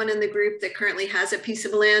of anyone in the group that currently has a piece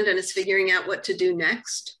of land and is figuring out what to do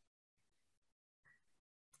next?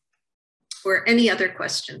 Or any other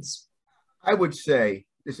questions? I would say,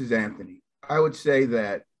 this is Anthony, I would say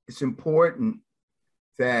that it's important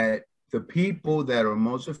that the people that are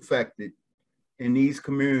most affected in these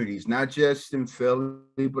communities, not just in Philly,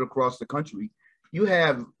 but across the country, you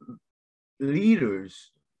have leaders,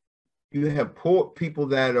 you have poor people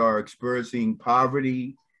that are experiencing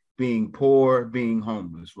poverty, being poor, being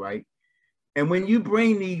homeless, right? And when you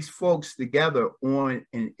bring these folks together on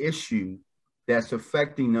an issue that's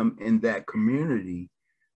affecting them in that community,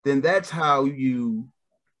 then that's how you,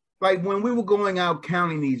 like when we were going out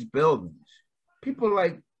counting these buildings, people are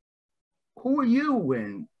like, who are you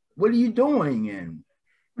and what are you doing?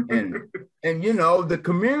 And you know, the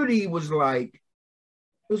community was like,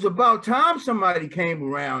 it was about time somebody came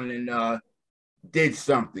around and did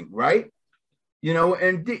something, right? You know,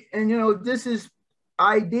 and you know, this is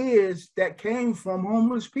ideas that came from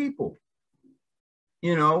homeless people.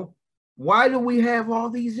 You know, why do we have all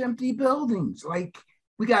these empty buildings? Like,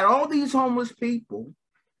 we got all these homeless people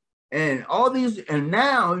and all these, and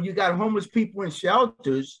now you got homeless people in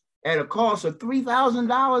shelters at a cost of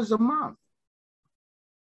 $3,000 a month.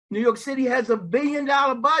 New York City has $1 billion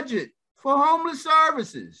budget for homeless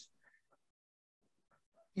services.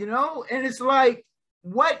 You know, and it's like,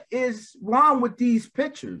 what is wrong with these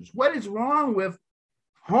pictures? What is wrong with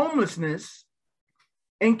homelessness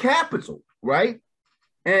and capital, right?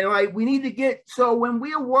 And like, we need to get, so when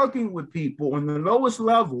we are working with people on the lowest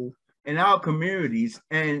level in our communities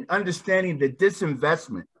and understanding the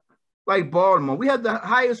disinvestment, like Baltimore, we have the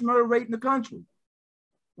highest murder rate in the country.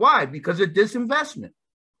 Why? Because of disinvestment.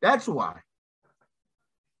 That's why.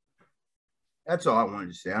 That's all I wanted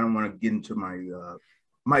to say. I don't want to get into my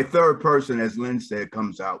my third person, as Lynn said,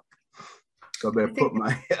 comes out. So I better put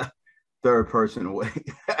my third person away.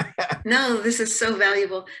 No, this is so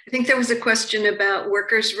valuable. I think there was a question about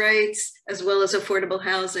workers' rights as well as affordable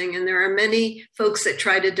housing. And there are many folks that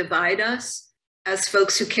try to divide us as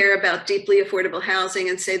folks who care about deeply affordable housing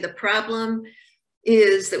and say the problem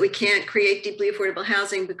is that we can't create deeply affordable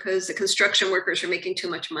housing because the construction workers are making too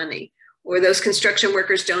much money, or those construction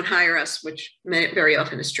workers don't hire us, which very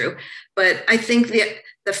often is true. But I think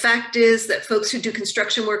the fact is that folks who do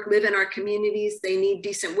construction work live in our communities. They need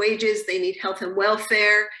decent wages. They need health and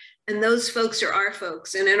welfare. And those folks are our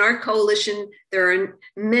folks. And in our coalition, there are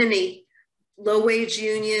many low-wage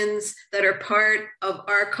unions that are part of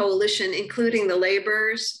our coalition, including the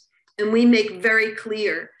laborers. And we make very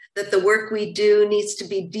clear that the work we do needs to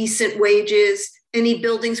be decent wages. Any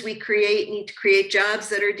buildings we create need to create jobs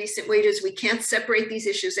that are decent wages. We can't separate these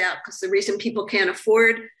issues out because the reason people can't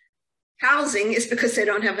afford housing is because they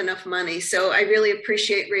don't have enough money. So I really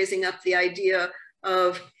appreciate raising up the idea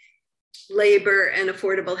of labor and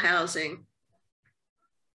affordable housing.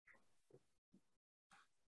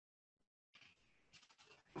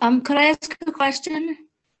 Could I ask a question?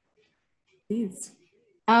 Please.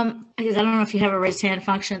 Because I don't know if you have a raised hand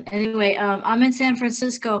function. Anyway, I'm in San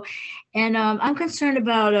Francisco, and I'm concerned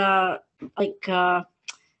about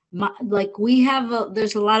we have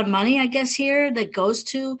there's a lot of money, I guess, here that goes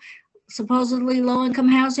to supposedly low-income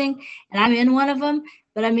housing, and I'm in one of them.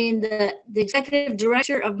 But I mean, the executive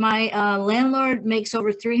director of my landlord makes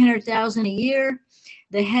over $300,000 a year.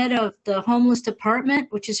 The head of the homeless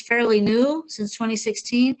department, which is fairly new since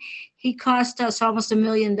 2016, he cost us almost $1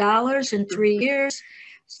 million in 3 years.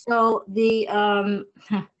 So the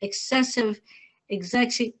excessive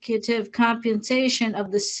executive compensation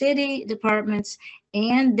of the city departments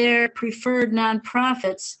and their preferred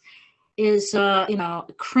nonprofits is,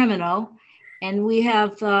 criminal. And we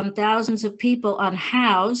have thousands of people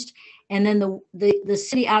unhoused. And then the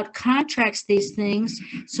city outcontracts these things.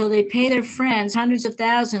 So they pay their friends hundreds of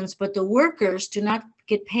thousands, but the workers do not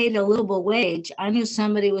get paid a livable wage. I knew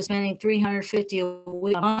somebody was spending $350 a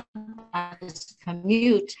week on this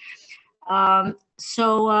commute. And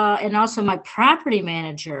also my property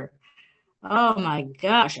manager. Oh my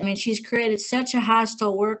gosh. I mean, she's created such a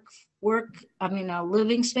hostile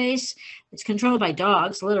living space. It's controlled by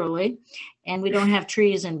dogs, literally. And we don't have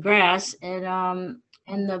trees and grass.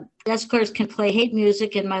 And the desk clerks can play hate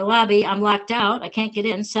music in my lobby. I'm locked out. I can't get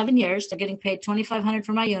in 7 years. They're getting paid $2,500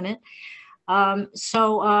 for my unit. It's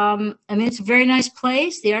a very nice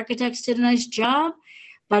place. The architects did a nice job,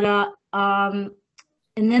 but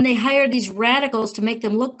and then they hired these radicals to make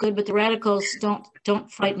them look good. But the radicals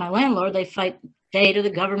don't fight my landlord. They fight state or the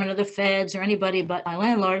government or the feds or anybody but my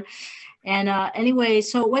landlord. And anyway,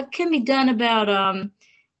 so what can be done about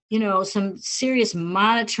some serious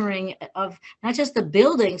monitoring of not just the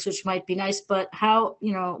buildings, which might be nice, but how,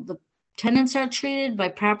 the tenants are treated by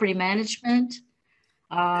property management.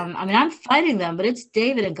 I'm fighting them, but it's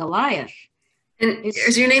David and Goliath. And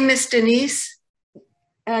is your name Miss Denise?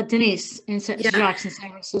 Denise Jacques in San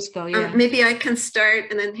Francisco, yeah. Maybe I can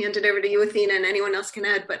start and then hand it over to you, Athena, and anyone else can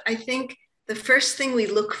add. But I think the first thing we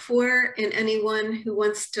look for in anyone who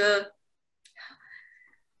wants to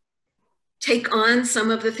take on some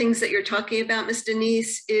of the things that you're talking about, Ms.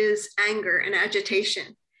 Denise, is anger and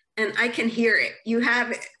agitation. And I can hear it. You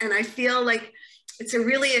have it. And I feel like it's a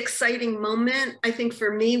really exciting moment, I think,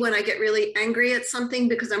 for me when I get really angry at something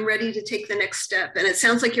because I'm ready to take the next step. And it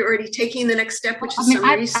sounds like you're already taking the next step, which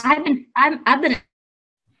is I've been.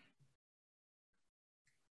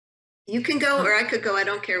 You can go or I could go. I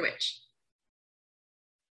don't care which.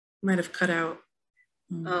 Might have cut out.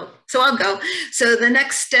 Oh, so I'll go. So the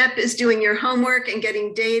next step is doing your homework and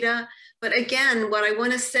getting data. But again, what I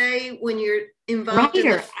want to say when you're involved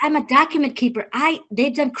I'm a document keeper.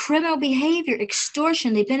 They've done criminal behavior,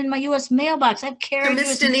 extortion. They've been in my U.S. mailbox. I've carried. So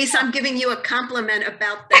Ms. Denise, I'm giving you a compliment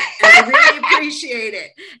about that. And I really appreciate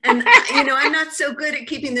it. And I'm not so good at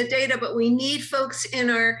keeping the data, but we need folks in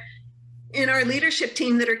our leadership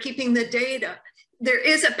team that are keeping the data. there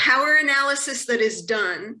is a power analysis that is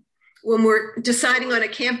done when we're deciding on a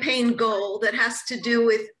campaign goal that has to do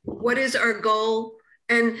with what is our goal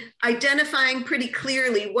and identifying pretty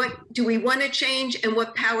clearly what do we want to change and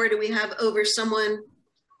what power do we have over someone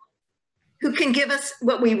who can give us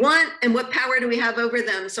what we want and what power do we have over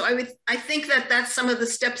them. So I think that that's some of the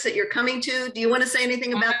steps that you're coming to. Do you want to say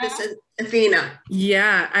anything about this, Athena?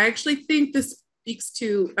 Yeah, I actually think this speaks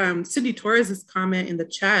to Cindy Torres's comment in the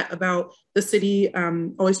chat about the city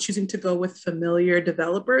always choosing to go with familiar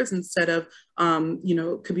developers instead of,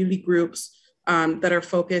 community groups that are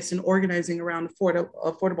focused and organizing around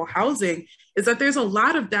affordable housing, is that there's a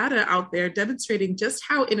lot of data out there demonstrating just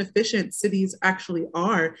how inefficient cities actually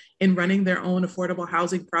are in running their own affordable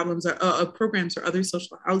housing programs or other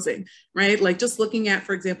social housing, right? Like just looking at,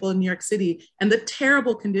 for example, in New York City and the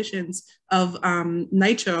terrible conditions of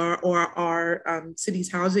NYCHA or our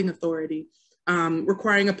city's housing authority,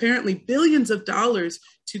 requiring apparently billions of dollars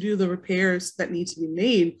to do the repairs that need to be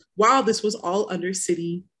made while this was all under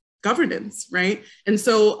city governance, right? And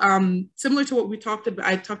so similar to what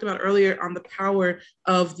I talked about earlier on the power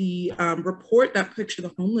of the report that Picture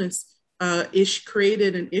the Homeless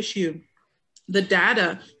created an issue, the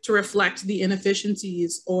data to reflect the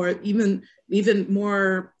inefficiencies or even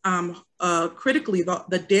more critically,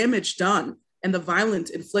 the damage done and the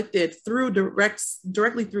violence inflicted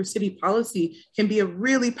directly through city policy can be a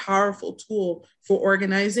really powerful tool for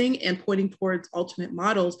organizing and pointing towards alternate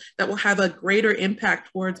models that will have a greater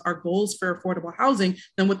impact towards our goals for affordable housing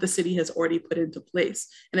than what the city has already put into place.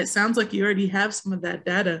 And it sounds like you already have some of that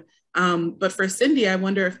data. But for Cindy, I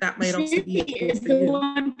wonder if that might also be a tool is for the you.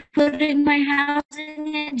 one putting my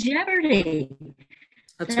housing in jeopardy.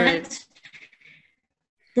 That's right.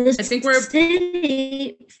 The I think we're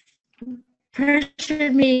city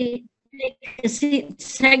pressured me to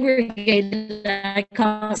segregated, I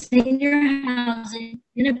call it senior housing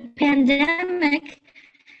in a pandemic.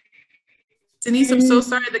 Denise, I'm so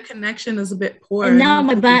sorry, the connection is a bit poor. And now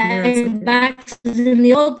my back is in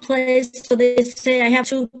the old place, so they say I have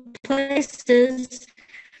two places.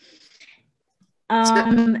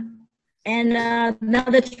 And now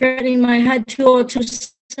they're threatening my HUD 202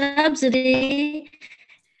 subsidy.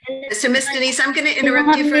 So, Miss Denise, I'm going to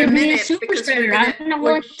interrupt you for a minute because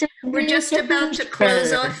we're just about to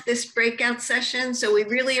close off this breakout session. So we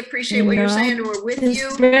really appreciate what you're saying, and we're with you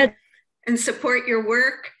and support your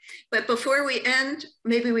work. But before we end,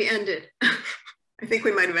 maybe we ended. I think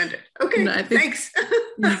we might have ended. Okay, no, thanks.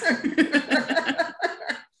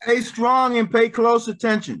 Stay strong and pay close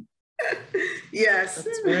attention. Yes.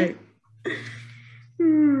 That's right.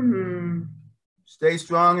 Stay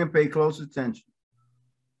strong and pay close attention.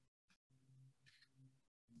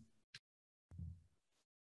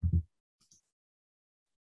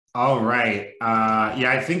 All right.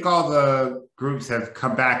 Yeah, I think all the groups have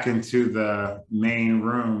come back into the main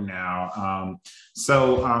room now.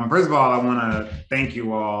 First of all, I want to thank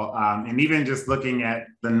you all. And even just looking at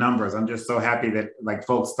the numbers, I'm just so happy that like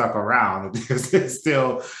folks stuck around because there's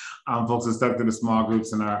still folks are stuck to the small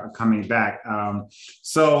groups and are coming back.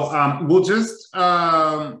 We'll just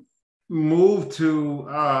move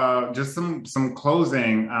to just some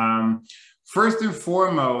closing. First and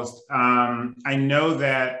foremost, I know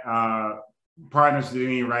that Partners for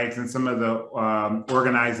Dignity and Rights and some of the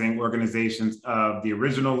organizing organizations of the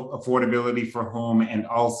original Affordability for Home and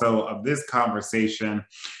also of this conversation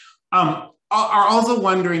are also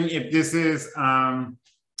wondering if this is an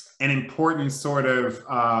important sort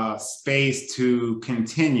of space to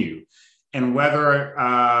continue and whether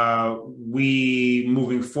we,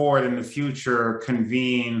 moving forward in the future,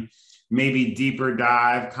 convene maybe deeper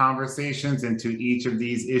dive conversations into each of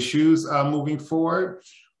these issues moving forward.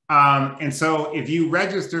 And so if you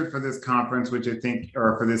registered for this conference, which I think,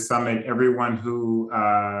 or for this summit, everyone who,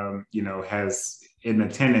 has in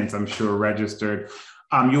attendance, I'm sure registered,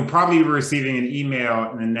 you'll probably be receiving an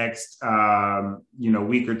email in the next,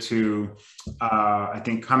 week or two, I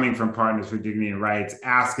think coming from Partners for Dignity and Rights,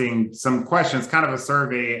 asking some questions, kind of a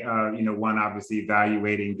survey, one obviously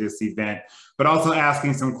evaluating this event, but also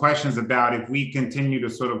asking some questions about if we continue to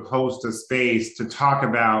sort of host a space to talk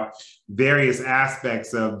about various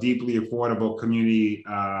aspects of deeply affordable community,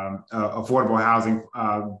 affordable housing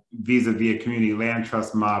vis-a-vis a community land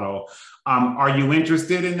trust model. Are you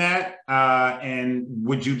interested in that? And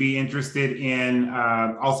would you be interested in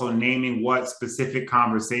also naming what specific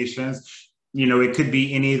conversations you know, it could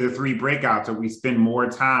be any of the 3 breakouts, or we spend more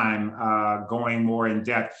time going more in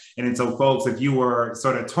depth. And so folks, if you were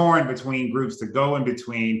sort of torn between groups to go in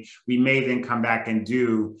between, we may then come back and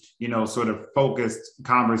do, you know, sort of focused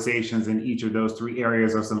conversations in each of those 3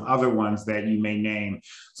 areas, or some other ones that you may name.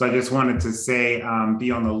 So I just wanted to say,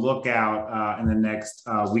 be on the lookout in the next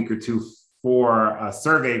week or 2 for a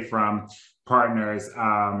survey from partners,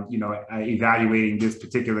 you know, evaluating this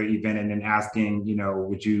particular event, and then asking, you know,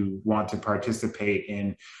 would you want to participate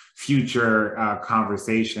in future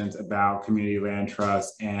conversations about community land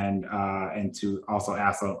trust, and to also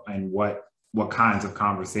ask and what kinds of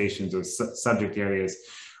conversations or subject areas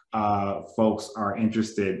folks are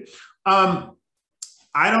interested.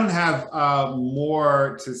 I don't have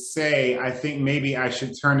more to say. I think maybe I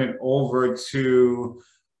should turn it over to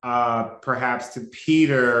perhaps to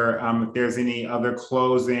Peter, if there's any other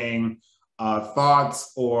closing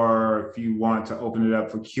thoughts, or if you want to open it up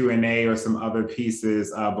for Q&A or some other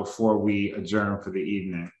pieces before we adjourn for the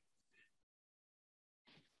evening.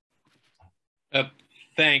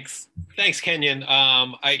 Thanks, Kenyon.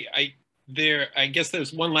 I guess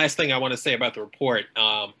there's one last thing I want to say about the report,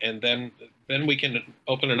 and then we can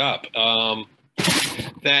open it up.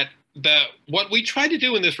 What we try to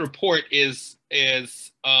do in this report is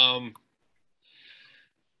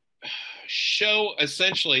show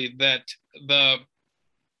essentially that the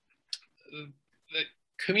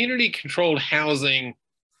community-controlled housing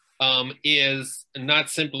is not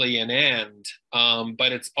simply an end,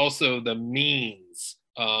 but it's also the means,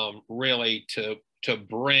 really, to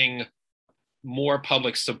bring more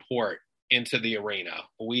public support into the arena.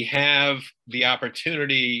 We have the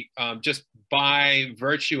opportunity, just by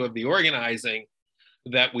virtue of the organizing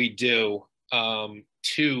that we do,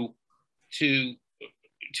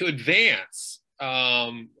 to advance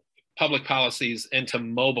public policies and to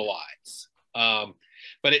mobilize.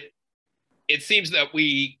 But it seems that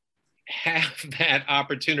we have that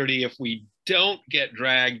opportunity if we don't get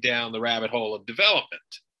dragged down the rabbit hole of development.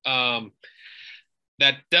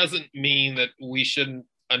 That doesn't mean that we shouldn't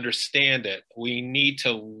understand it. We need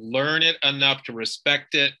to learn it enough to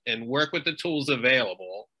respect it and work with the tools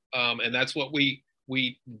available. And that's what we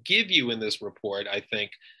give you in this report, I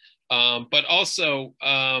think. But also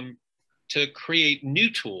to create new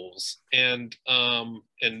tools, and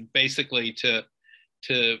basically to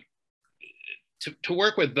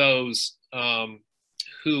work with those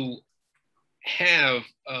who have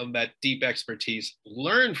that deep expertise,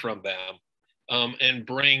 learn from them, and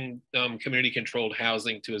bring community-controlled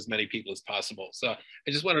housing to as many people as possible. So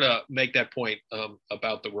I just wanted to make that point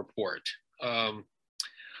about the report.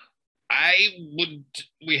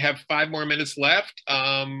 We have 5 more minutes left.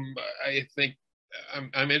 I think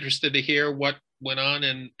I'm interested to hear what went on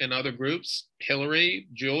in other groups. Hillary,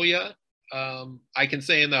 Julia, I can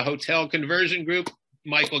say in the hotel conversion group,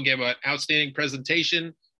 Michael gave an outstanding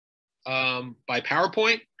presentation by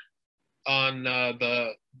PowerPoint on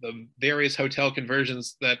the various hotel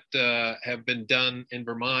conversions that have been done in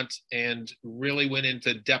Vermont, and really went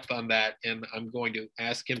into depth on that. And I'm going to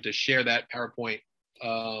ask him to share that PowerPoint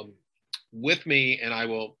with me, and I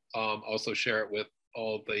will also share it with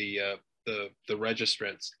all the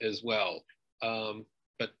registrants as well.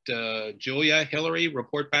 But Julia, Hillary,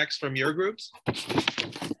 report backs from your groups.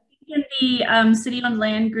 In the city-owned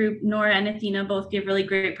land group, Nora and Athena both gave really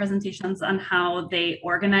great presentations on how they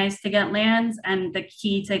organize to get lands, and the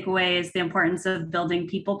key takeaway is the importance of building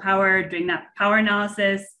people power, doing that power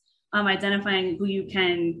analysis, identifying who you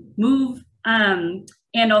can move, and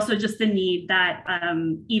also just the need that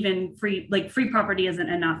even free property isn't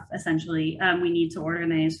enough, essentially. We need to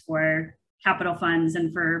organize for capital funds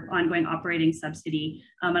and for ongoing operating subsidy.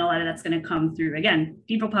 And a lot of that's going to come through, again,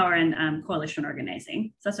 people power and coalition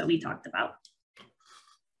organizing. So that's what we talked about.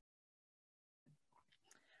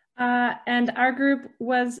 And our group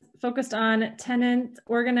was focused on tenant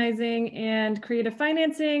organizing and creative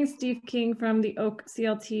financing. Steve King from the Oak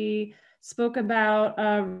CLT spoke about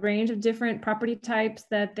a range of different property types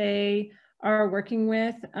that they are working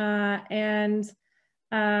with, and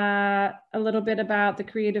a little bit about the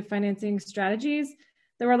creative financing strategies.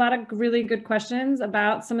 There were a lot of really good questions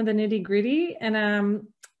about some of the nitty gritty, and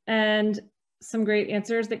some great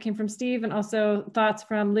answers that came from Steve, and also thoughts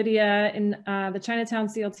from Lydia in the Chinatown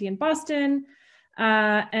CLT in Boston,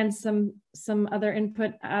 and some other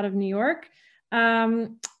input out of New York.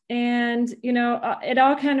 And, you know, it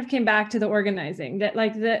all kind of came back to the organizing, that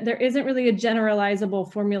there isn't really a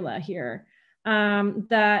generalizable formula here.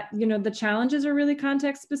 That, you know, the challenges are really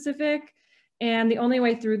context specific, and the only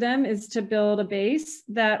way through them is to build a base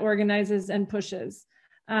that organizes and pushes.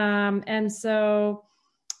 And so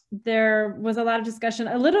there was a lot of discussion,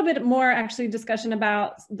 a little bit more actually discussion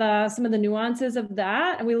about some of the nuances of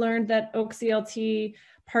that. And we learned that Oak CLT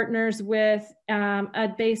partners with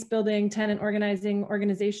a base building tenant organizing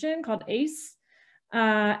organization called ACE.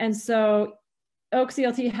 And so Oak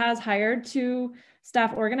CLT has hired 2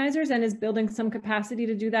 staff organizers and is building some capacity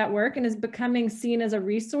to do that work and is becoming seen as a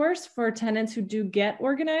resource for tenants who do get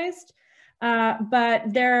organized. But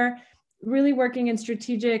they're really working in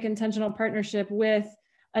strategic, intentional partnership with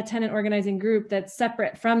a tenant organizing group that's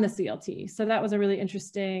separate from the CLT. So that was a really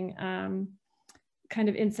interesting kind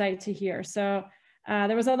of insight to hear. So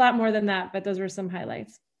there was a lot more than that, but those were some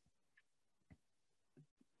highlights.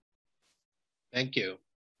 Thank you.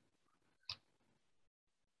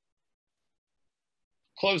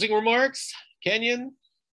 Closing remarks, Kenyon,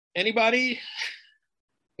 anybody?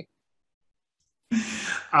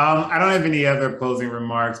 I don't have any other closing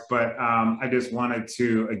remarks, but I just wanted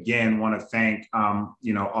to, again, thank,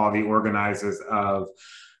 you know, all the organizers of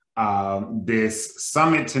this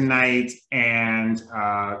summit tonight, and,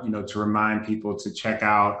 you know, to remind people to check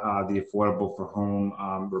out the Affordable for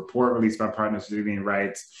Whom report released by Partners for Civilian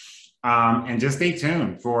Rights. And just stay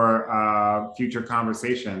tuned for future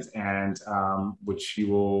conversations, and which you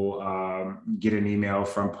will get an email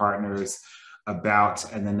from Partners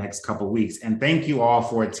about in the next couple of weeks. And thank you all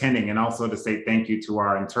for attending, and also to say thank you to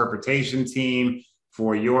our interpretation team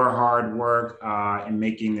for your hard work in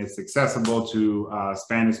making this accessible to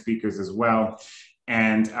Spanish speakers as well.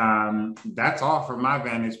 And that's all from my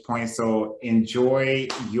vantage point. So enjoy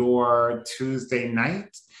your Tuesday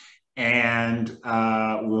night, and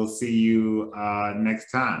we'll see you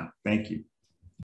next time. Thank you.